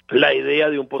la idea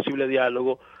de un posible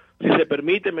diálogo, si se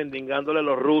permite mendigándole a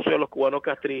los rusos y a los cubanos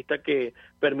castristas que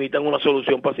permitan una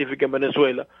solución pacífica en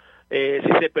Venezuela,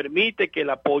 si se permite que el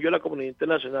apoyo a la comunidad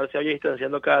internacional se vaya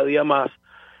distanciando cada día más,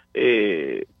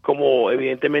 como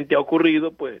evidentemente ha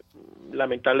ocurrido, pues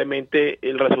lamentablemente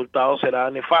el resultado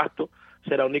será nefasto,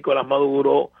 será un Nicolás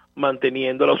Maduro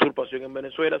manteniendo la usurpación en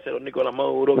Venezuela, será un Nicolás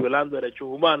Maduro violando derechos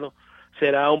humanos,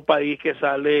 será un país que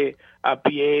sale a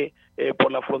pie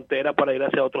por la frontera para ir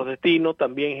hacia otros destinos,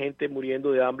 también gente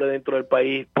muriendo de hambre dentro del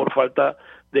país por falta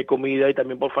de comida y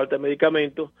también por falta de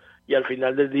medicamentos, y al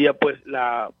final del día pues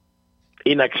la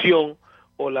inacción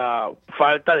o la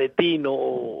falta de tino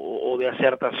o de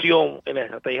acertación en la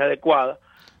estrategia adecuada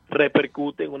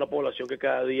repercute en una población que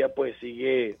cada día pues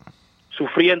sigue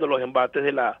sufriendo los embates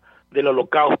del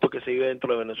holocausto que se vive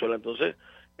dentro de Venezuela. Entonces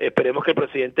esperemos que el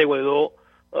presidente Guaidó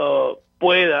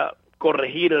pueda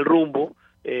corregir el rumbo,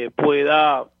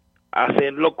 pueda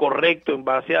hacer lo correcto en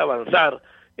base a avanzar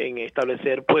en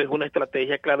establecer pues una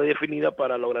estrategia clara y definida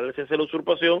para lograr el cese de la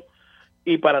usurpación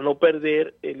y para no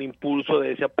perder el impulso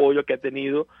de ese apoyo que ha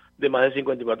tenido de más de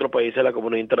 54 países de la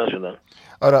comunidad internacional.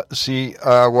 Ahora, si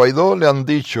a Guaidó le han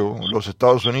dicho los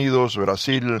Estados Unidos,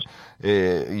 Brasil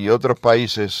y otros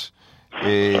países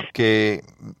que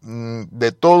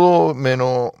de todo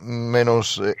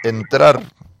menos entrar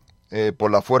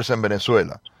por la fuerza en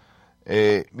Venezuela,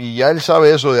 y ya él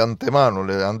sabe eso de antemano,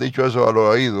 le han dicho eso a los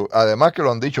oídos, además que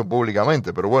lo han dicho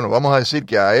públicamente, pero bueno, vamos a decir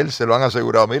que a él se lo han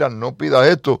asegurado, mira, no pidas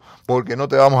esto porque no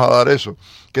te vamos a dar eso.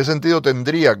 ¿Qué sentido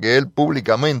tendría que él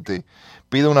públicamente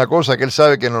pide una cosa que él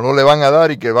sabe que no le van a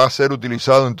dar y que va a ser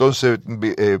utilizado entonces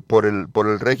por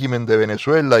el régimen de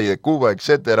Venezuela y de Cuba,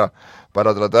 etcétera,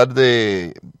 para tratar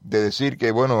de decir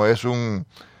que, bueno, es un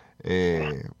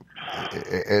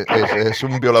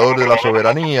violador de la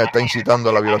soberanía, está incitando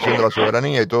a la violación de la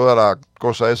soberanía y toda la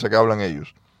cosa esa que hablan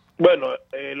ellos. Bueno,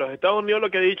 los Estados Unidos lo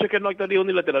que ha dicho es que no actuaría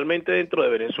unilateralmente dentro de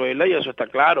Venezuela, y eso está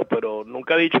claro, pero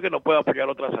nunca ha dicho que no pueda apoyar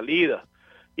otra salida.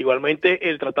 Igualmente,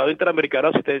 el Tratado Interamericano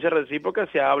de Asistencia Recíproca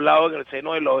se ha hablado en el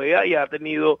seno de la OEA y ha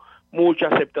tenido mucha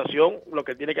aceptación. Lo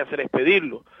que tiene que hacer es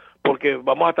pedirlo, porque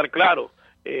vamos a estar claros,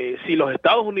 si los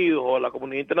Estados Unidos o la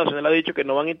comunidad internacional ha dicho que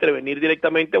no van a intervenir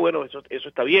directamente, bueno, eso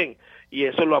está bien, y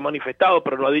eso lo ha manifestado,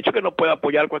 pero no ha dicho que no puede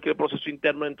apoyar cualquier proceso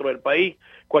interno dentro del país,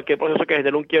 cualquier proceso que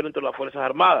genere un quiebre entre las Fuerzas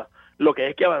Armadas. Lo que hay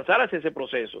es que avanzar hacia ese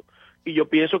proceso. Y yo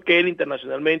pienso que él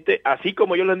internacionalmente, así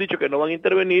como ellos le han dicho que no van a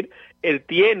intervenir, él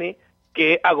tiene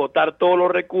que agotar todos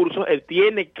los recursos, él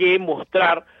tiene que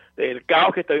mostrar el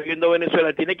caos que está viviendo Venezuela,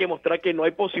 él tiene que mostrar que no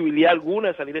hay posibilidad alguna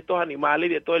de salir de estos animales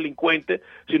y de estos delincuentes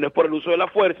si no es por el uso de la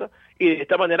fuerza, y de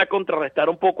esta manera contrarrestar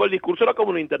un poco el discurso de la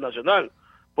comunidad internacional,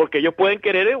 porque ellos pueden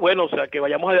querer, bueno, o sea, que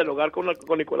vayamos a dialogar con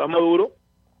Nicolás Maduro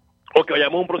o que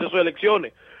vayamos a un proceso de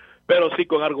elecciones, pero si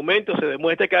con argumentos se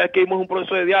demuestra cada vez que vimos un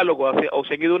proceso de diálogo o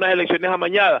seguido unas elecciones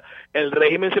amañadas, el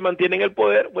régimen se mantiene en el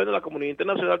poder, bueno, la comunidad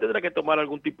internacional tendrá que tomar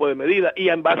algún tipo de medida, y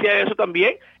en base a eso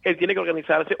también él tiene que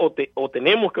organizarse o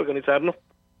tenemos que organizarnos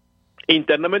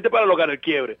internamente para lograr el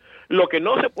quiebre. Lo que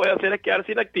no se puede hacer es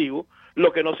quedarse inactivo,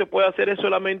 lo que no se puede hacer es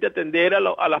solamente atender a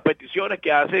las peticiones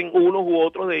que hacen unos u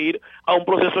otros de ir a un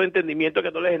proceso de entendimiento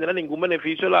que no le genera ningún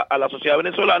beneficio a la sociedad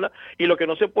venezolana, y lo que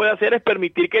no se puede hacer es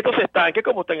permitir que esto se estanque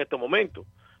como está en este momento.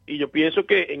 Y yo pienso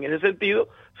que en ese sentido,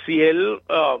 si él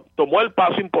tomó el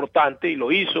paso importante y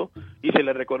lo hizo, y se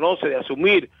le reconoce de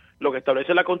asumir lo que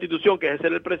establece la Constitución, que es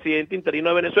ser el presidente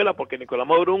interino de Venezuela, porque Nicolás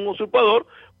Maduro es un usurpador,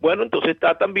 bueno, entonces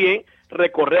está también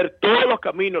recorrer todos los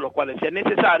caminos los cuales sean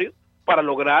necesarios para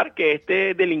lograr que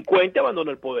este delincuente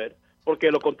abandone el poder, porque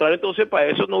de lo contrario entonces para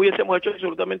eso no hubiésemos hecho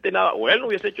absolutamente nada, o él no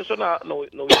hubiese hecho eso nada, no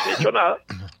hubiese hecho nada,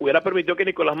 hubiera permitido que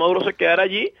Nicolás Maduro se quedara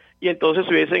allí, y entonces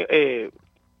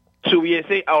se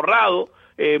hubiese ahorrado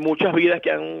muchas vidas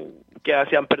que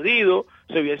se han perdido,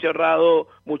 se hubiese ahorrado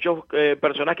muchas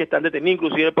personas que están detenidas,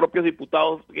 inclusive propios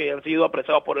diputados que han sido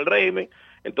apresados por el régimen.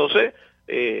 Entonces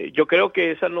yo creo que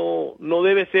esa no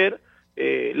debe ser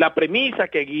la premisa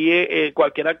que guíe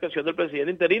cualquier actuación del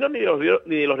presidente interino ni de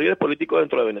los líderes políticos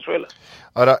dentro de Venezuela.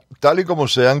 Ahora, tal y como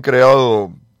se han creado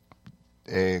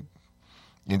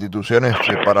instituciones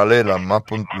paralelas,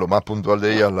 lo más puntual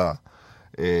de ellas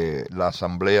la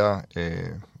Asamblea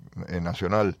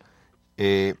Nacional,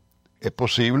 ¿es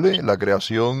posible la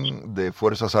creación de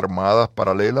fuerzas armadas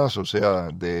paralelas, o sea,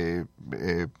 de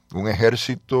un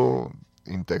ejército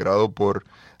integrado por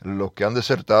los que han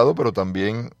desertado, pero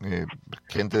también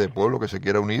gente de pueblo que se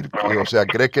quiera unir? O sea,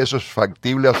 ¿crees que eso es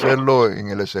factible hacerlo en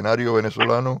el escenario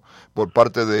venezolano por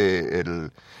parte de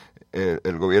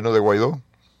el gobierno de Guaidó?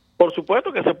 Por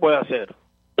supuesto que se puede hacer.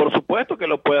 Por supuesto que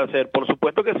lo puede hacer, por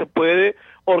supuesto que se puede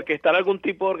orquestar algún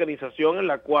tipo de organización en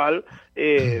la cual,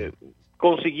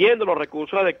 consiguiendo los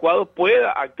recursos adecuados,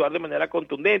 pueda actuar de manera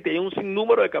contundente. Hay un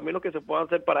sinnúmero de caminos que se puedan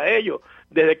hacer para ello,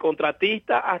 desde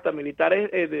contratistas hasta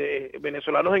militares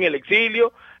venezolanos en el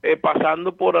exilio,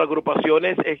 pasando por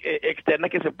agrupaciones externas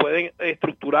que se pueden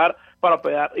estructurar para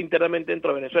operar internamente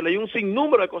dentro de Venezuela. Hay un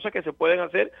sinnúmero de cosas que se pueden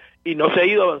hacer y no se ha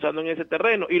ido avanzando en ese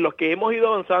terreno. Y los que hemos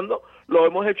ido avanzando lo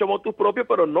hemos hecho a motus propio,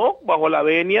 pero no bajo la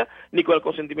venia ni con el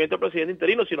consentimiento del presidente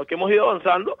interino, sino que hemos ido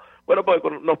avanzando, bueno, porque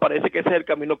nos parece que ese es el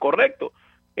camino correcto.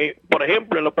 Por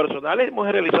ejemplo, en lo personal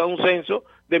hemos realizado un censo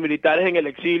de militares en el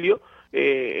exilio,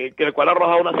 el cual ha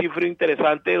arrojado una cifra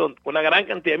interesante, una gran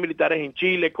cantidad de militares en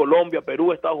Chile, Colombia,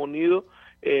 Perú, Estados Unidos,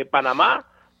 Panamá.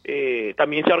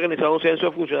 También se ha organizado un censo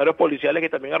de funcionarios policiales que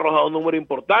también ha arrojado un número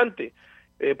importante.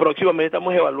 Próximamente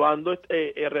estamos evaluando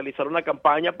realizar una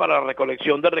campaña para la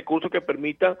recolección de recursos que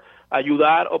permitan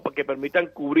ayudar o que permitan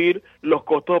cubrir los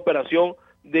costos de operación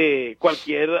de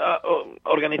cualquier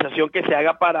organización que se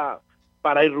haga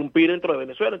para irrumpir dentro de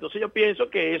Venezuela. Entonces yo pienso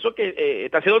que eso que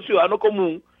está haciendo el ciudadano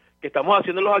común, que estamos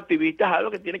haciendo los activistas, es algo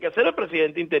que tiene que hacer el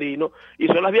presidente interino, y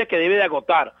son las vías que debe de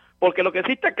agotar, porque lo que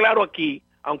sí está claro aquí,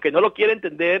 aunque no lo quiere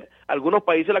entender algunos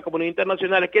países de la comunidad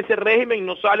internacional, es que ese régimen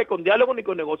no sale con diálogo, ni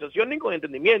con negociación, ni con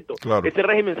entendimiento. Claro. Ese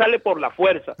régimen sale por la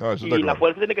fuerza, y claro, la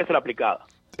fuerza tiene que ser aplicada.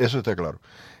 Eso está claro,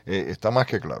 está más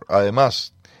que claro.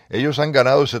 Además, ellos han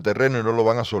ganado ese terreno y no lo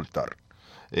van a soltar.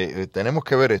 Tenemos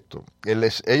que ver esto.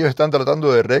 Ellos están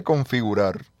tratando de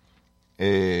reconfigurar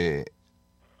el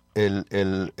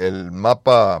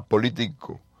mapa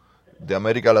político de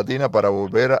América Latina para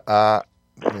volver a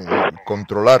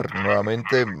controlar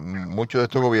nuevamente mucho de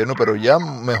estos gobiernos, pero ya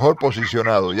mejor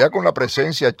posicionado, ya con la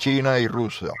presencia china y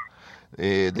rusa,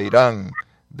 de Irán,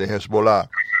 de Hezbollah,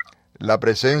 la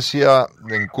presencia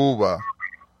en Cuba,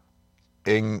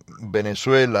 en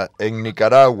Venezuela, en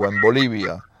Nicaragua, en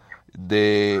Bolivia,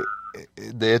 de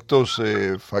estos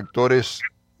factores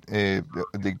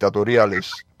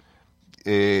dictatoriales,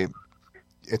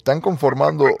 están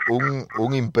conformando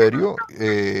un imperio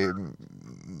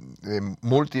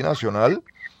multinacional.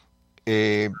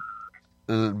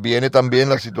 Viene también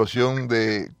la situación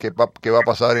de qué va a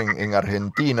pasar en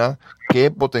Argentina, qué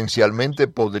potencialmente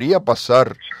podría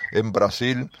pasar en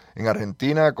Brasil, en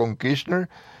Argentina con Kirchner,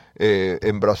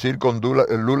 en Brasil con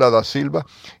Lula da Silva,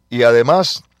 y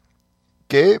además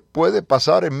qué puede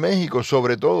pasar en México,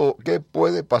 sobre todo qué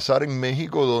puede pasar en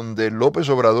México, donde López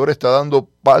Obrador está dando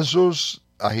pasos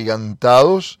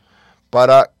agigantados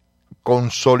para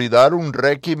consolidar un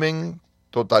régimen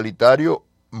totalitario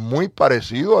muy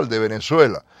parecido al de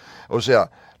Venezuela. O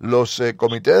sea, los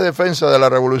comités de defensa de la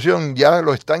revolución ya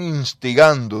lo están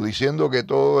instigando, diciendo que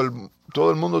todo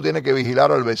el mundo tiene que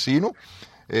vigilar al vecino,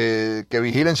 que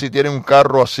vigilen si tiene un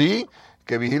carro así,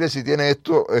 que vigilen si tiene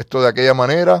esto de aquella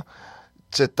manera.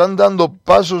 Se están dando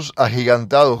pasos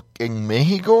agigantados en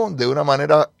México de una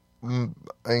manera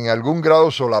en algún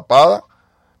grado solapada,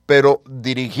 pero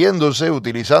dirigiéndose,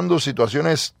 utilizando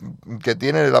situaciones que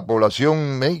tiene la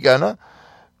población mexicana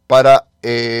para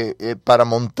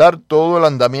montar todo el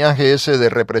andamiaje ese de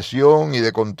represión y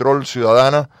de control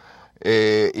ciudadana,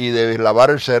 y de lavar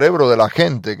el cerebro de la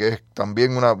gente, que es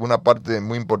también una parte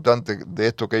muy importante de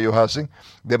esto que ellos hacen,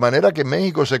 de manera que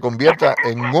México se convierta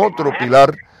en otro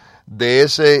pilar de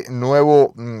ese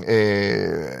nuevo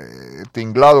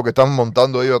tinglado que están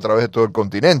montando ellos a través de todo el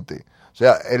continente. O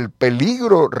sea, el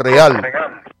peligro real,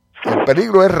 el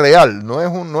peligro es real, no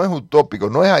es utópico,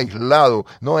 no es aislado,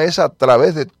 no es a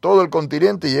través de todo el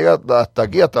continente y llega hasta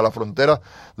aquí, hasta la frontera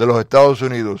de los Estados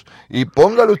Unidos. Y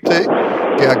póngale usted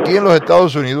que aquí en los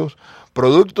Estados Unidos,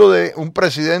 producto de un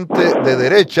presidente de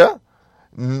derecha,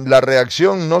 la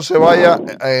reacción no se vaya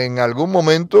en algún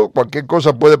momento, cualquier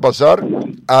cosa puede pasar,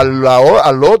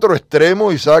 al otro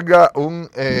extremo y salga un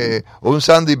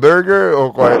Sandy Berger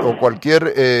o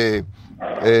cualquier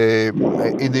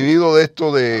individuo de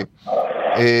esto de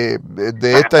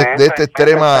esta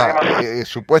extrema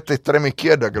supuesta extrema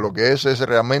izquierda, que lo que es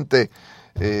realmente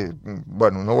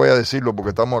bueno, no voy a decirlo porque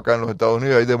estamos acá en los Estados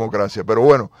Unidos, hay democracia, pero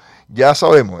bueno, ya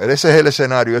sabemos, ese es el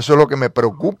escenario, eso es lo que me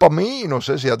preocupa a mí, y no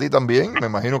sé si a ti también, me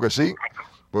imagino que sí,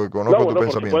 porque conozco tu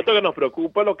pensamiento. Por supuesto que nos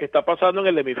preocupa lo que está pasando en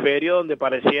el hemisferio, donde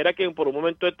pareciera que por un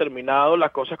momento determinado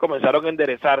las cosas comenzaron a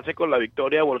enderezarse con la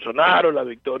victoria de Bolsonaro, la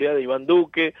victoria de Iván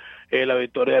Duque, la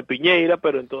victoria de Piñera,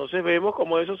 pero entonces vemos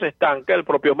cómo eso se estanca, el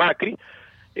propio Macri,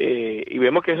 y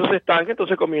vemos que eso se estanca,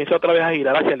 entonces comienza otra vez a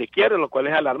girar hacia la izquierda, lo cual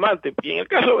es alarmante. Y en el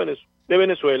caso de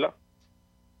Venezuela,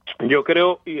 yo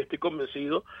creo y estoy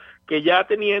convencido que ya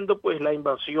teniendo pues la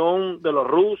invasión de los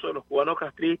rusos, de los cubanos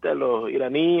castristas, de los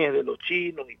iraníes, de los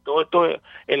chinos y todos estos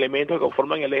elementos que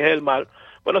conforman el eje del mal,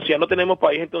 bueno, si ya no tenemos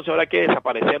país, entonces habrá que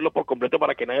desaparecerlo por completo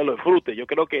para que nadie lo disfrute. Yo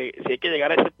creo que si hay que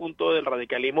llegar a ese punto del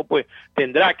radicalismo, pues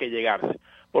tendrá que llegarse,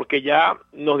 porque ya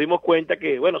nos dimos cuenta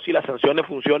que, bueno, sí, las sanciones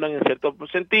funcionan en cierto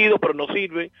sentido, pero no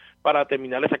sirven para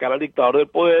terminar de sacar al dictador del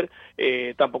poder,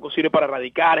 tampoco sirve para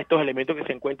erradicar estos elementos que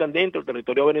se encuentran dentro del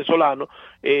territorio venezolano,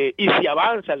 y si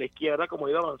avanza a la izquierda, como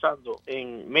ha ido avanzando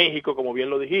en México, como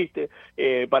bien lo dijiste,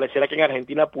 pareciera que en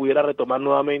Argentina pudiera retomar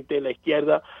nuevamente la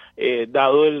izquierda,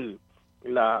 dado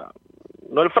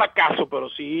no el fracaso, pero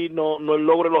sí no el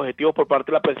logro de los objetivos por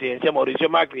parte de la presidencia de Mauricio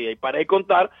Macri. Y para de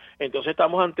contar, entonces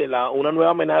estamos ante una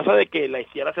nueva amenaza de que la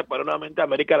izquierda se pare nuevamente a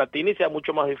América Latina y sea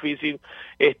mucho más difícil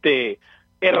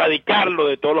erradicarlo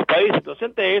de todos los países. Entonces,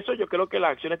 ante eso, yo creo que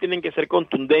las acciones tienen que ser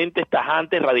contundentes,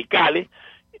 tajantes, radicales,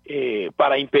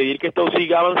 para impedir que esto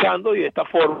siga avanzando y de esta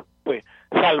forma, pues,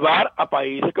 salvar a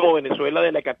países como Venezuela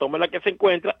de la hecatombe en la que se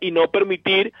encuentra y no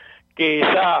permitir que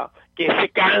ese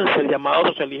cáncer llamado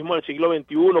socialismo del siglo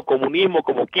XXI, comunismo,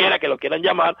 como quiera que lo quieran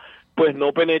llamar, pues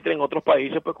no penetre en otros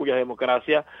países pues cuyas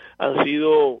democracias han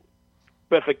sido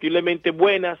perfectiblemente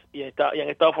buenas y han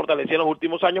estado fortalecidas en los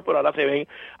últimos años, pero ahora se ven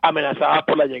amenazadas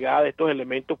por la llegada de estos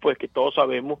elementos, pues que todos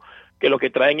sabemos que lo que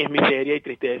traen es miseria y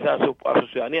tristeza a su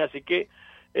ciudadanía. Así que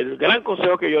el gran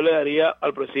consejo que yo le daría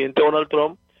al presidente Donald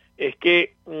Trump es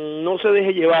que no se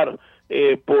deje llevar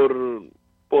por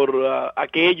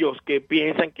aquellos que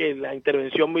piensan que la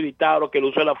intervención militar o que el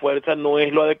uso de la fuerza no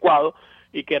es lo adecuado,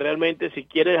 y que realmente si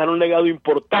quiere dejar un legado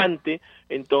importante,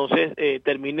 entonces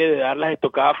termine de dar las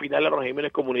estocadas finales a los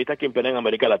regímenes comunistas que imperan en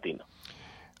América Latina.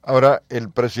 Ahora,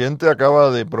 el presidente acaba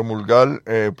de promulgar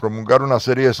una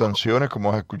serie de sanciones,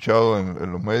 como has escuchado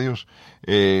en los medios,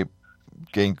 que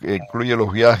incluye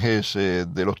los viajes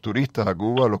de los turistas a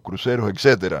Cuba, los cruceros,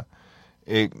 etcétera.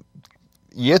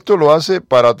 Y esto lo hace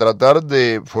para tratar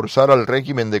de forzar al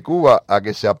régimen de Cuba a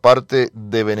que se aparte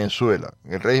de Venezuela.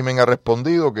 El régimen ha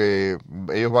respondido que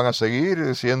ellos van a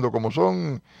seguir siendo como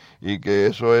son y que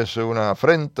eso es una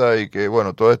afrenta y que,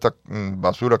 bueno, todas estas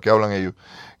basuras que hablan ellos.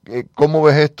 ¿Cómo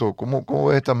ves esto? ¿Cómo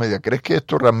ves estas medidas? ¿Crees que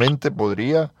esto realmente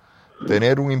podría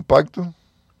tener un impacto?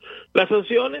 Las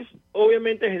sanciones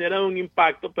obviamente generan un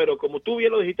impacto, pero como tú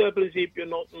bien lo dijiste al principio,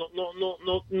 no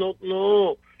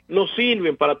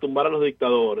sirven para tumbar a los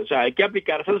dictadores. O sea, hay que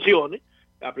aplicar sanciones,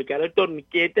 aplicar el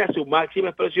torniquete a su máxima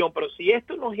expresión, pero si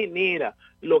esto no genera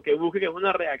lo que busca, que es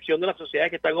una reacción de las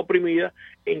sociedades que están oprimidas,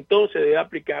 entonces debe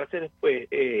aplicarse después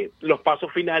los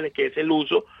pasos finales, que es el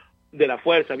uso de la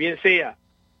fuerza, bien sea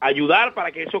ayudar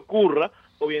para que eso ocurra,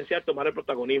 o bien sea tomar el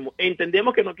protagonismo.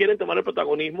 Entendemos que no quieren tomar el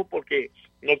protagonismo porque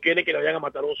no quieren que le vayan a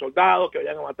matar a un soldado, que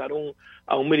vayan a matar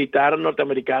a un militar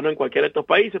norteamericano en cualquiera de estos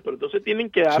países, pero entonces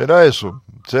tienen que dar... ¿Será eso?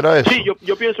 Sí,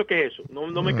 yo pienso que es eso.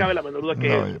 No me cabe la menor duda que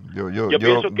es eso. Yo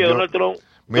pienso que Donald Trump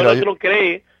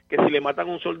cree que si le matan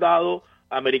a un soldado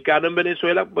americano en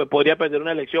Venezuela, pues podría perder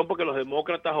una elección porque los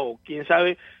demócratas o quién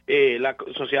sabe, la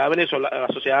sociedad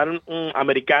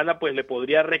americana pues le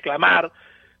podría reclamar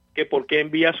que por qué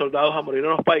envía soldados a morir en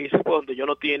los países pues,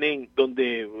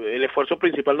 donde el esfuerzo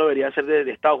principal no debería ser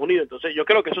de Estados Unidos. Entonces yo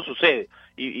creo que eso sucede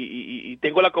y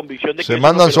tengo la convicción de que... Se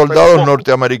mandan soldados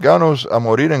norteamericanos a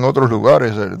morir en otros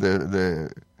lugares de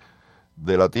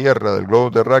la Tierra, del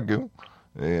globo terráqueo.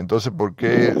 Entonces, ¿por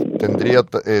qué tendría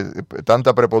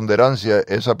tanta preponderancia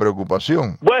esa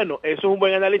preocupación? Bueno, eso es un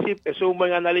buen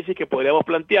análisis que podríamos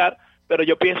plantear, pero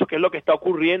yo pienso que es lo que está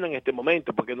ocurriendo en este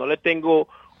momento, porque no le tengo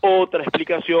otra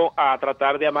explicación a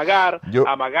tratar de amagar. Yo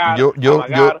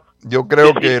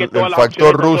creo que el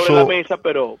factor ruso sobre la mesa,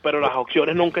 pero las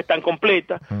opciones nunca están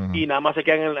completas y nada más se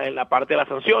quedan en la parte de la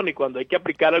sanción, y cuando hay que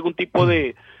aplicar algún tipo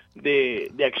de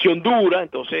acción dura,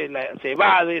 entonces se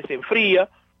evade, se enfría.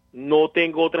 No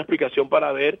tengo otra explicación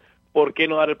para ver por qué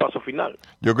no dar el paso final.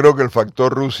 Yo creo que el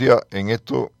factor Rusia en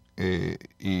esto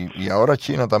y ahora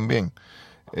China también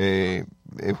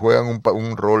juegan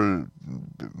un rol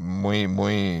muy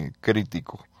muy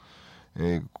crítico.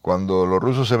 Cuando los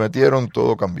rusos se metieron,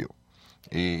 todo cambió.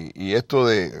 Y esto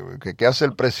de que hace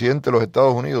el presidente de los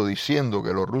Estados Unidos diciendo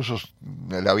que los rusos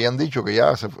le habían dicho que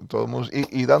ya todo el mundo,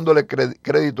 y dándole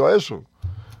crédito a eso,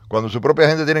 cuando su propia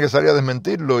gente tiene que salir a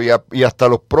desmentirlo y hasta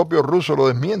los propios rusos lo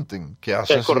desmienten. ¿Qué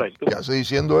hace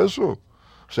diciendo eso? O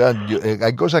sea,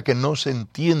 hay cosas que no se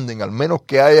entienden, al menos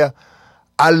que haya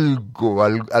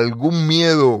algún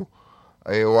miedo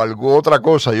o algo otra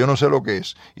cosa, yo no sé lo que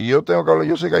es. Y yo tengo que hablar,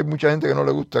 yo sé que hay mucha gente que no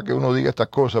le gusta que uno diga estas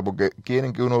cosas porque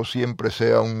quieren que uno siempre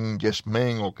sea un yes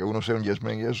man o que uno sea un yes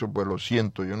man, y eso pues lo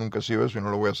siento, yo nunca he sido eso y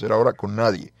no lo voy a hacer ahora con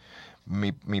nadie.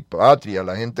 Mi patria,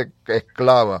 la gente que es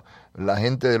esclava, la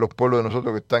gente de los pueblos de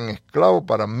nosotros que están esclavos,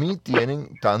 para mí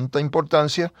tienen tanta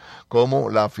importancia como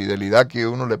la fidelidad que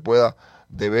uno le pueda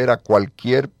deber a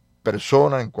cualquier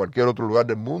persona en cualquier otro lugar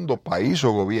del mundo, país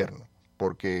o gobierno,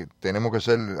 porque tenemos que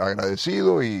ser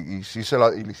agradecidos y sí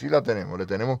la tenemos, le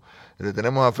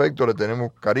tenemos afecto, le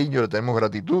tenemos cariño, le tenemos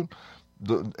gratitud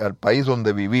al país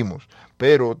donde vivimos,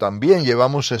 pero también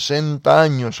llevamos 60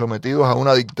 años sometidos a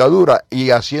una dictadura y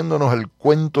haciéndonos el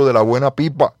cuento de la buena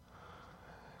pipa.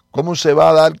 ¿Cómo se va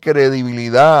a dar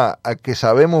credibilidad a que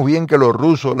sabemos bien que los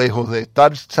rusos, lejos de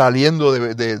estar saliendo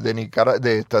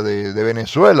de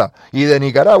Venezuela y de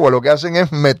Nicaragua, lo que hacen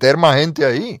es meter más gente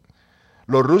ahí?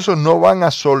 Los rusos no van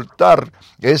a soltar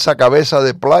esa cabeza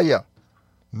de playa,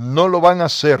 no lo van a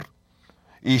hacer.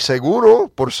 Y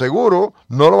por seguro,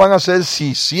 no lo van a hacer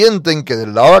si sienten que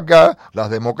del lado de acá, las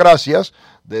democracias,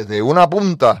 desde una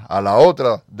punta a la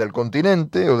otra del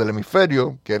continente o del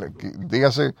hemisferio, que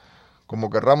dígase como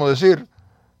querramos decir,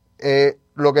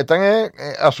 lo que están es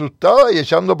asustadas y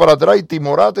echando para atrás y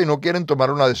timorata y no quieren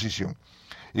tomar una decisión.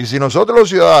 Y si nosotros los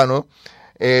ciudadanos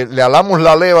le alamos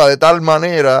la leva de tal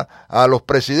manera a los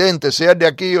presidentes, sea el de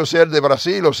aquí o sea el de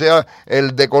Brasil o sea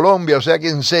el de Colombia o sea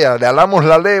quien sea, le alamos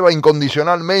la leva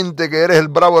incondicionalmente que eres el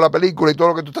bravo de la película y todo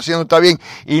lo que tú estás haciendo está bien,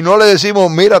 y no le decimos,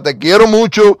 mira, te quiero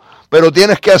mucho, pero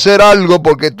tienes que hacer algo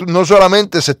porque no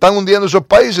solamente se están hundiendo esos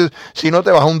países, sino te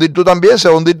vas a hundir tú también, se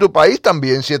va a hundir tu país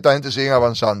también si esta gente sigue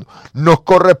avanzando. Nos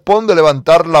corresponde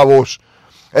levantar la voz.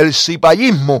 El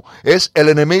cipallismo es el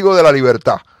enemigo de la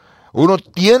libertad. Uno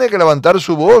tiene que levantar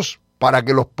su voz para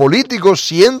que los políticos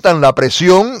sientan la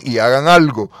presión y hagan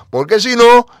algo. Porque si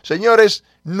no, señores,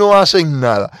 no hacen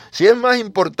nada. Si es más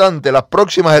importante las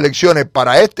próximas elecciones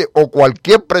para este o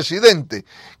cualquier presidente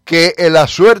que la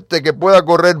suerte que pueda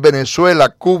correr Venezuela,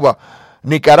 Cuba,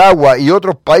 Nicaragua y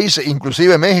otros países,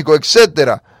 inclusive México,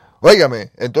 etcétera,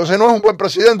 óigame, entonces no es un buen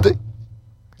presidente.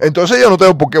 Entonces yo no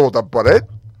tengo por qué votar por él.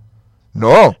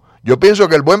 No, yo pienso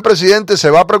que el buen presidente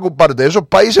se va a preocupar de esos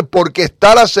países porque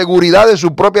está la seguridad de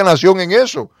su propia nación en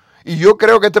eso. Y yo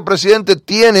creo que este presidente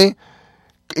tiene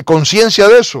conciencia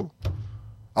de eso.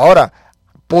 Ahora,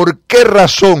 ¿por qué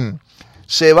razón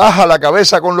se baja la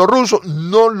cabeza con los rusos?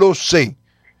 No lo sé.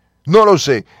 No lo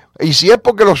sé. Y si es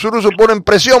porque los rusos ponen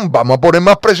presión, vamos a poner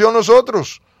más presión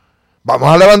nosotros. Vamos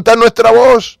a levantar nuestra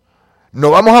voz. No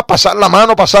vamos a pasar la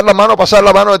mano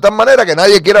de tal manera que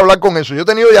nadie quiera hablar con eso. Yo he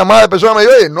tenido llamadas de personas que me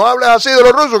dicen, oye, no hables así de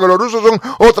los rusos, que los rusos son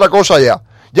otra cosa ya.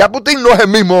 Ya Putin no es el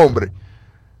mismo hombre.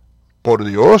 Por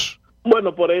Dios.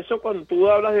 Bueno, por eso cuando tú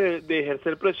hablas de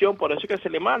ejercer presión, por eso es que se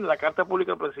le manda la carta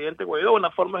pública al presidente Guaidó.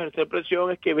 Una forma de ejercer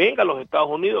presión es que venga a los Estados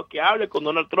Unidos, que hable con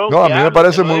Donald Trump. No, a mí me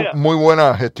parece muy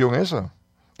buena gestión esa.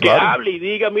 Que hable y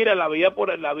diga, mira, la vía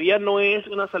no es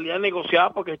una salida negociada,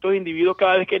 porque estos individuos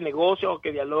cada vez que negocian o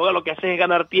que dialogan lo que hacen es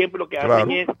ganar tiempo y lo que hacen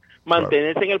es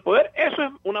mantenerse en el poder. Eso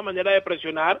es una manera de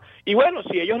presionar. Y bueno,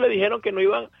 si ellos le dijeron que no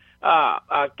iban a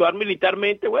actuar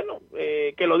militarmente, bueno,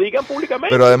 que lo digan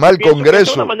públicamente. Pero además el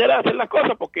Congreso... Es una manera de hacer las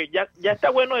cosas, porque ya está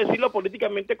bueno decirlo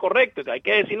políticamente correcto. Hay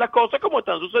que decir las cosas como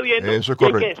están sucediendo. Eso es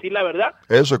correcto. Hay que decir la verdad.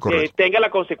 Eso es correcto. Que tenga la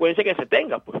consecuencia que se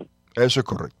tenga, pues. Eso es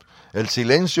correcto. El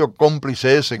silencio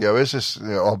cómplice ese que a veces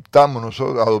adoptamos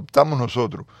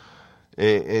nosotros,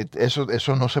 eso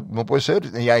no puede ser.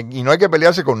 Y no hay que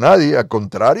pelearse con nadie, al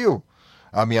contrario.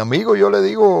 A mi amigo yo le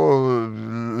digo,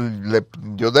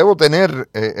 yo debo tener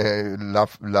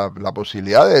la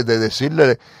posibilidad de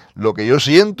decirle lo que yo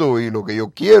siento y lo que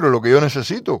yo quiero, lo que yo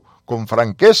necesito, con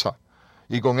franqueza.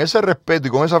 Y con ese respeto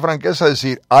y con esa franqueza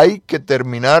decir, hay que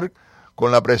terminar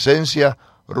con la presencia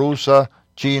rusa,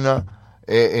 china,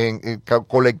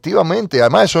 colectivamente.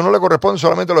 Además, eso no le corresponde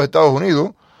solamente a los Estados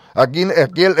Unidos. Aquí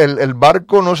el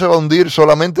barco no se va a hundir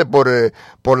solamente por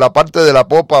la parte de la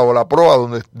popa o la proa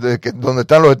donde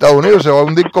están los Estados Unidos, se va a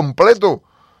hundir completo.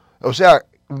 O sea,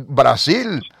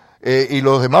 Brasil y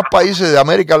los demás países de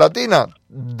América Latina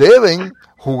deben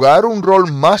jugar un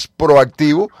rol más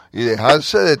proactivo y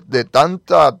dejarse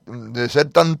de ser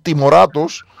tan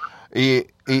timoratos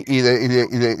que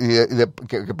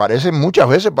parecen, muchas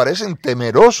veces parecen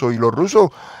temerosos, y los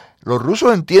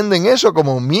rusos entienden eso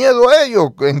como miedo a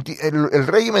ellos. El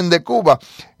régimen de Cuba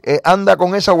anda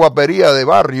con esa guapería de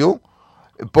barrio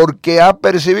porque ha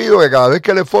percibido que cada vez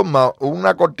que le forma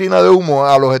una cortina de humo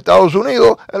a los Estados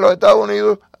Unidos, en los Estados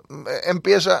Unidos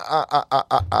empieza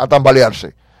a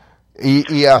tambalearse.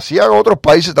 Y así a otros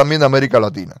países también de América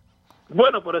Latina.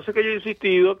 Bueno, por eso es que yo he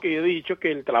insistido, que yo he dicho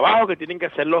que el trabajo que tienen que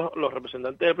hacer los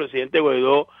representantes del presidente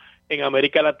Guaidó en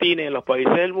América Latina y en los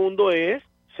países del mundo es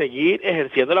seguir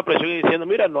ejerciendo la presión y diciendo,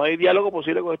 mira, no hay diálogo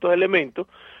posible con estos elementos,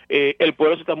 el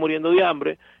pueblo se está muriendo de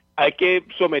hambre, hay que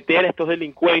someter a estos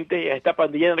delincuentes y a esta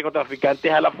pandilla de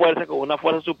narcotraficantes a la fuerza, con una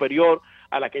fuerza superior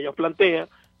a la que ellos plantean.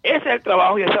 Ese es el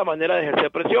trabajo y esa es la manera de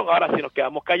ejercer presión. Ahora, si nos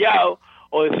quedamos callados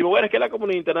o decimos, bueno, es que la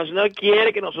comunidad internacional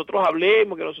quiere que nosotros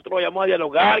hablemos, que nosotros vayamos a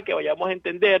dialogar, que vayamos a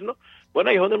entendernos, bueno,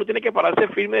 ahí es donde uno tiene que pararse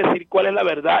firme y decir cuál es la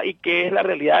verdad y qué es la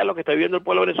realidad de lo que está viviendo el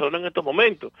pueblo venezolano en estos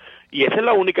momentos. Y esa es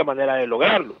la única manera de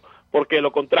lograrlo, porque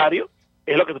lo contrario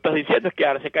es lo que tú estás diciendo, es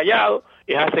quedarse callado,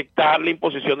 es aceptar la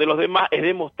imposición de los demás, es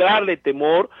demostrarle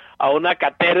temor a una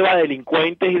caterva de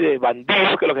delincuentes y de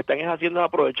bandidos que lo que están es haciendo es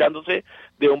aprovechándose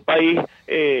de un país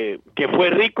que fue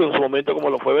rico en su momento como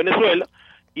lo fue Venezuela.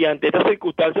 Y ante estas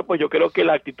circunstancias, pues yo creo que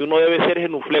la actitud no debe ser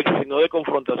genuflexa, sino de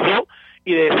confrontación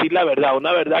y de decir la verdad,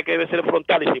 una verdad que debe ser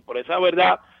frontal. Y si por esa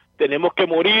verdad tenemos que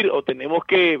morir o tenemos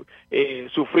que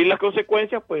sufrir las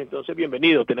consecuencias, pues entonces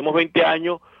bienvenido. Tenemos 20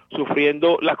 años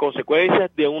sufriendo las consecuencias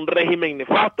de un régimen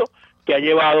nefasto que ha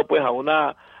llevado pues a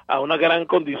una gran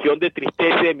condición de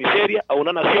tristeza y de miseria, a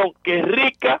una nación que es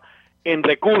rica en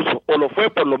recursos, o lo fue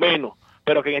por lo menos,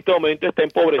 pero que en este momento está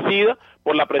empobrecida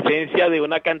por la presencia de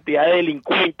una cantidad de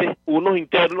delincuentes, unos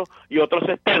internos y otros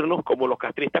externos, como los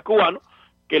castristas cubanos,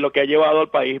 que es lo que ha llevado al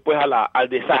país pues al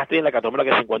desastre y en la catómera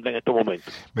que se encuentra en estos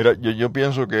momentos. Mira, yo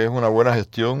pienso que es una buena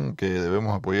gestión que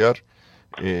debemos apoyar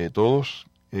todos,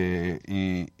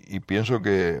 y pienso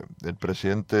que el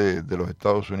presidente de los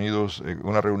Estados Unidos,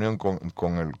 una reunión con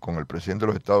el presidente de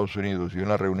los Estados Unidos y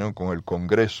una reunión con el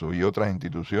Congreso y otras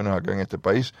instituciones acá en este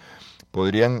país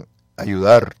podrían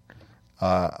ayudar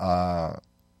a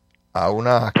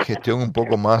una gestión un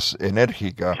poco más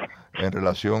enérgica en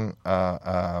relación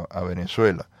a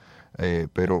Venezuela.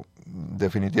 Pero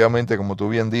definitivamente, como tú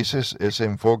bien dices, ese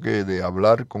enfoque de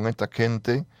hablar con esta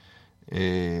gente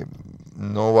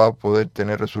no va a poder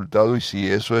tener resultado, y si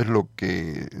eso es lo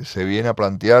que se viene a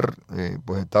plantear,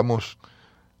 pues estamos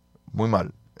muy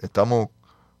mal. Estamos,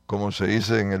 como se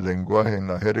dice en el lenguaje, en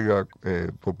la jerga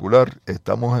popular,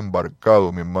 estamos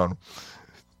embarcados, mi hermano.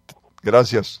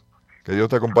 Gracias, que Dios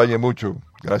te acompañe mucho.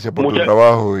 Gracias por tu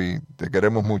trabajo y te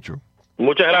queremos mucho.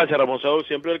 Muchas gracias, Ramón Saul.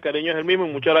 Siempre el cariño es el mismo.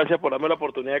 Muchas gracias por darme la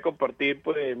oportunidad de compartir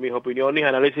pues, mis opiniones y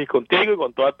análisis contigo y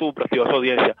con toda tu prestigiosa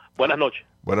audiencia. Buenas noches.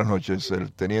 Buenas noches.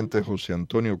 El teniente José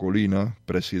Antonio Colina,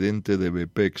 presidente de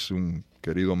BPEX, un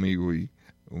querido amigo y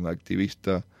un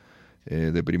activista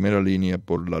de primera línea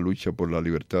por la lucha por la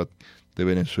libertad de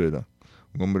Venezuela.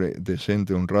 Un hombre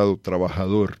decente, honrado,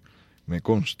 trabajador, me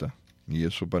consta. Y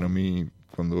eso para mí,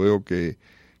 cuando veo que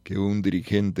un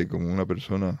dirigente como una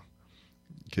persona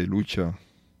que lucha,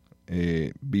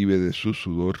 vive de su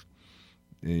sudor,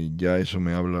 ya eso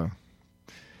me habla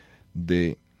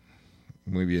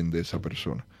muy bien de esa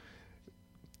persona.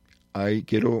 Ahí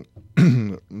quiero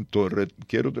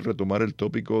retomar el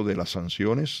tópico de las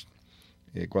sanciones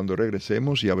cuando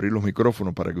regresemos y abrir los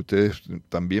micrófonos para que ustedes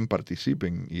también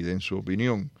participen y den su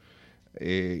opinión.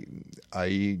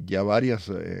 Hay ya varias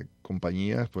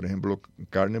compañías, por ejemplo,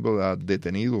 Carnival ha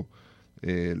detenido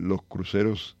los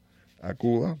cruceros a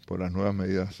Cuba por las nuevas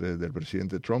medidas del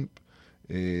presidente Trump.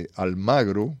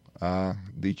 Almagro ha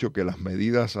dicho que las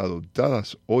medidas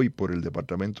adoptadas hoy por el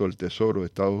Departamento del Tesoro de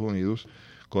Estados Unidos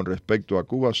con respecto a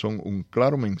Cuba son un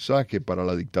claro mensaje para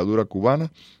la dictadura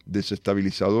cubana,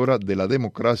 desestabilizadora de la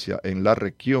democracia en la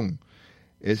región.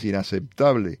 Es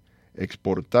inaceptable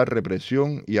exportar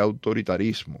represión y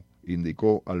autoritarismo,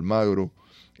 indicó Almagro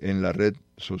en la red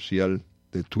social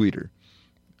de Twitter.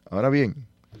 Ahora bien,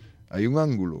 hay un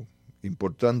ángulo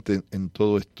importante en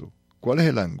todo esto. ¿Cuál es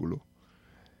el ángulo?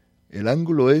 El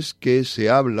ángulo es que se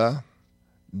habla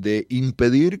de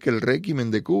impedir que el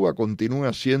régimen de Cuba continúe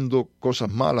haciendo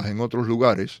cosas malas en otros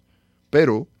lugares,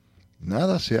 pero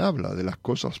nada se habla de las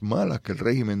cosas malas que el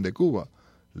régimen de Cuba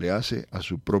le hace a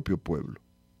su propio pueblo,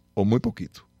 o muy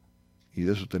poquito, y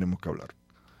de eso tenemos que hablar.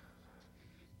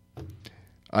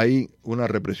 Hay una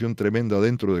represión tremenda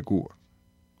dentro de Cuba.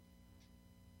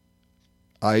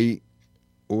 Hay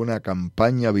una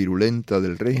campaña virulenta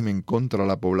del régimen contra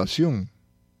la población.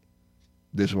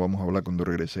 De eso vamos a hablar cuando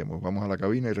regresemos. Vamos a la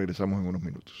cabina y regresamos en unos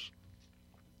minutos.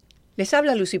 Les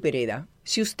habla Lucy Pereda.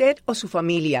 Si usted o su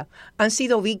familia han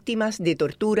sido víctimas de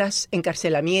torturas,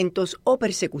 encarcelamientos o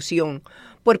persecución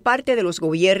por parte de los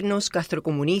gobiernos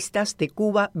castrocomunistas de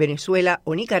Cuba, Venezuela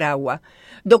o Nicaragua,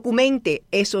 documente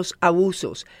esos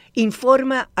abusos,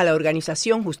 informa a la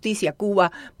organización Justicia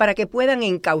Cuba para que puedan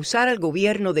encauzar al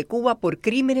gobierno de Cuba por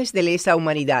crímenes de lesa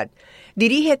humanidad.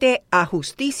 Dirígete a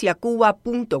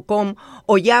justiciacuba.com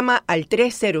o llama al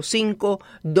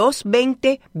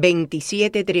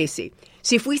 305-220-2713.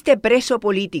 Si fuiste preso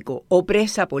político o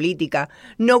presa política,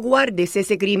 no guardes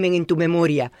ese crimen en tu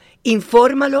memoria.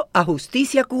 Infórmalo a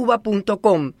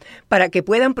justiciacuba.com para que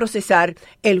puedan procesar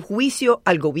el juicio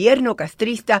al gobierno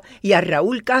castrista y a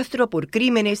Raúl Castro por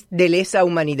crímenes de lesa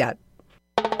humanidad.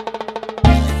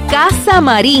 Casa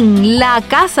Marín, la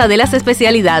casa de las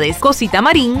especialidades. Cosita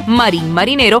marín, marín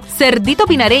marinero, cerdito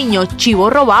pinareño, chivo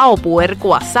robao,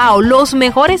 puerco asao, los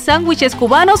mejores sándwiches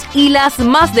cubanos y las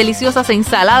más deliciosas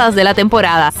ensaladas de la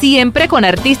temporada. Siempre con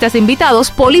artistas invitados,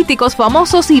 políticos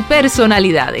famosos y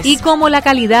personalidades. Y como la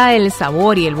calidad, el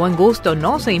sabor y el buen gusto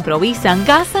no se improvisan,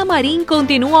 Casa Marín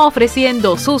continúa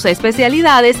ofreciendo sus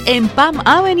especialidades en Palm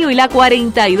Avenue y la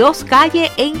 42 calle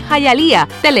en Hialeah.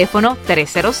 Teléfono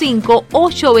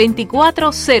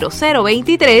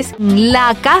 305-824-0023,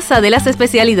 la casa de las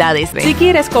especialidades. Si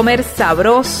quieres comer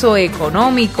sabroso,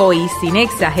 económico y sin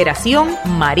exageración,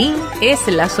 Marín es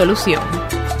la solución.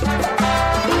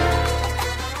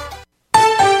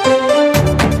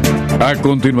 A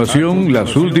continuación,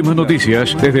 las últimas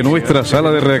noticias desde nuestra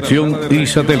sala de reacción y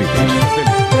satélites.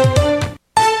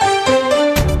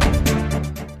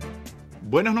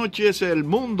 Buenas noches, el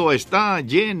mundo está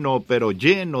lleno, pero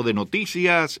lleno de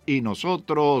noticias y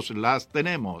nosotros las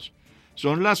tenemos.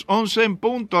 Son las 11 en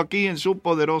punto aquí en su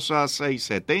poderosa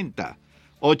 670.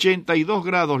 82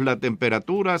 grados la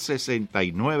temperatura,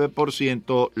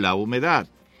 69% la humedad.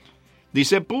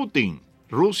 Dice Putin,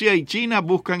 Rusia y China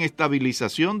buscan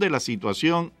estabilización de la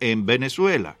situación en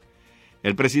Venezuela.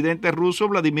 El presidente ruso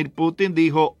Vladimir Putin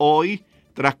dijo hoy,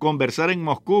 tras conversar en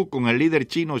Moscú con el líder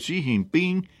chino Xi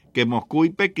Jinping, que Moscú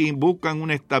y Pekín buscan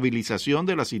una estabilización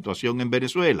de la situación en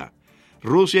Venezuela.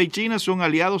 Rusia y China son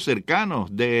aliados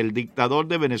cercanos del dictador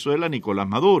de Venezuela, Nicolás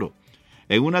Maduro.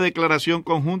 En una declaración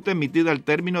conjunta emitida al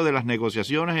término de las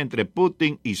negociaciones entre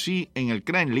Putin y Xi en el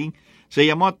Kremlin, se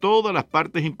llamó a todas las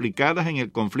partes implicadas en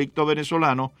el conflicto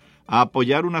venezolano a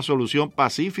apoyar una solución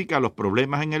pacífica a los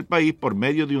problemas en el país por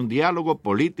medio de un diálogo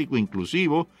político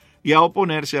inclusivo y a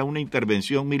oponerse a una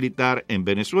intervención militar en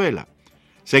Venezuela.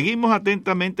 Seguimos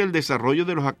atentamente el desarrollo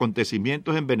de los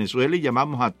acontecimientos en Venezuela y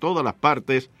llamamos a todas las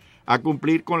partes a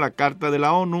cumplir con la Carta de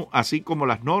la ONU, así como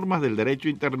las normas del derecho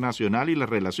internacional y las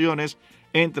relaciones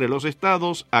entre los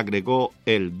estados, agregó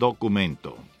el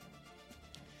documento.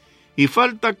 Y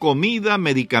falta comida,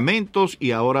 medicamentos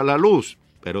y ahora la luz,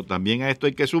 pero también a esto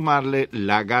hay que sumarle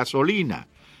la gasolina,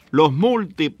 los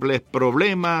múltiples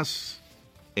problemas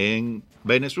en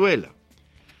Venezuela.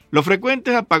 Los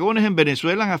frecuentes apagones en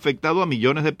Venezuela han afectado a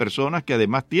millones de personas que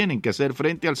además tienen que hacer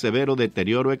frente al severo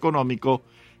deterioro económico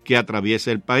que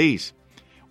atraviesa el país.